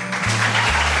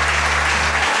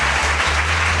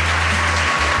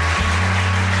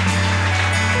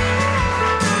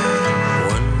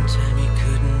 One time you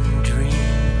couldn't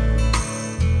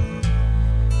dream,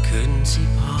 couldn't see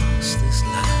past this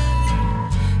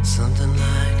life. Something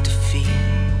like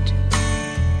defeat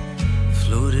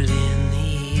floated in.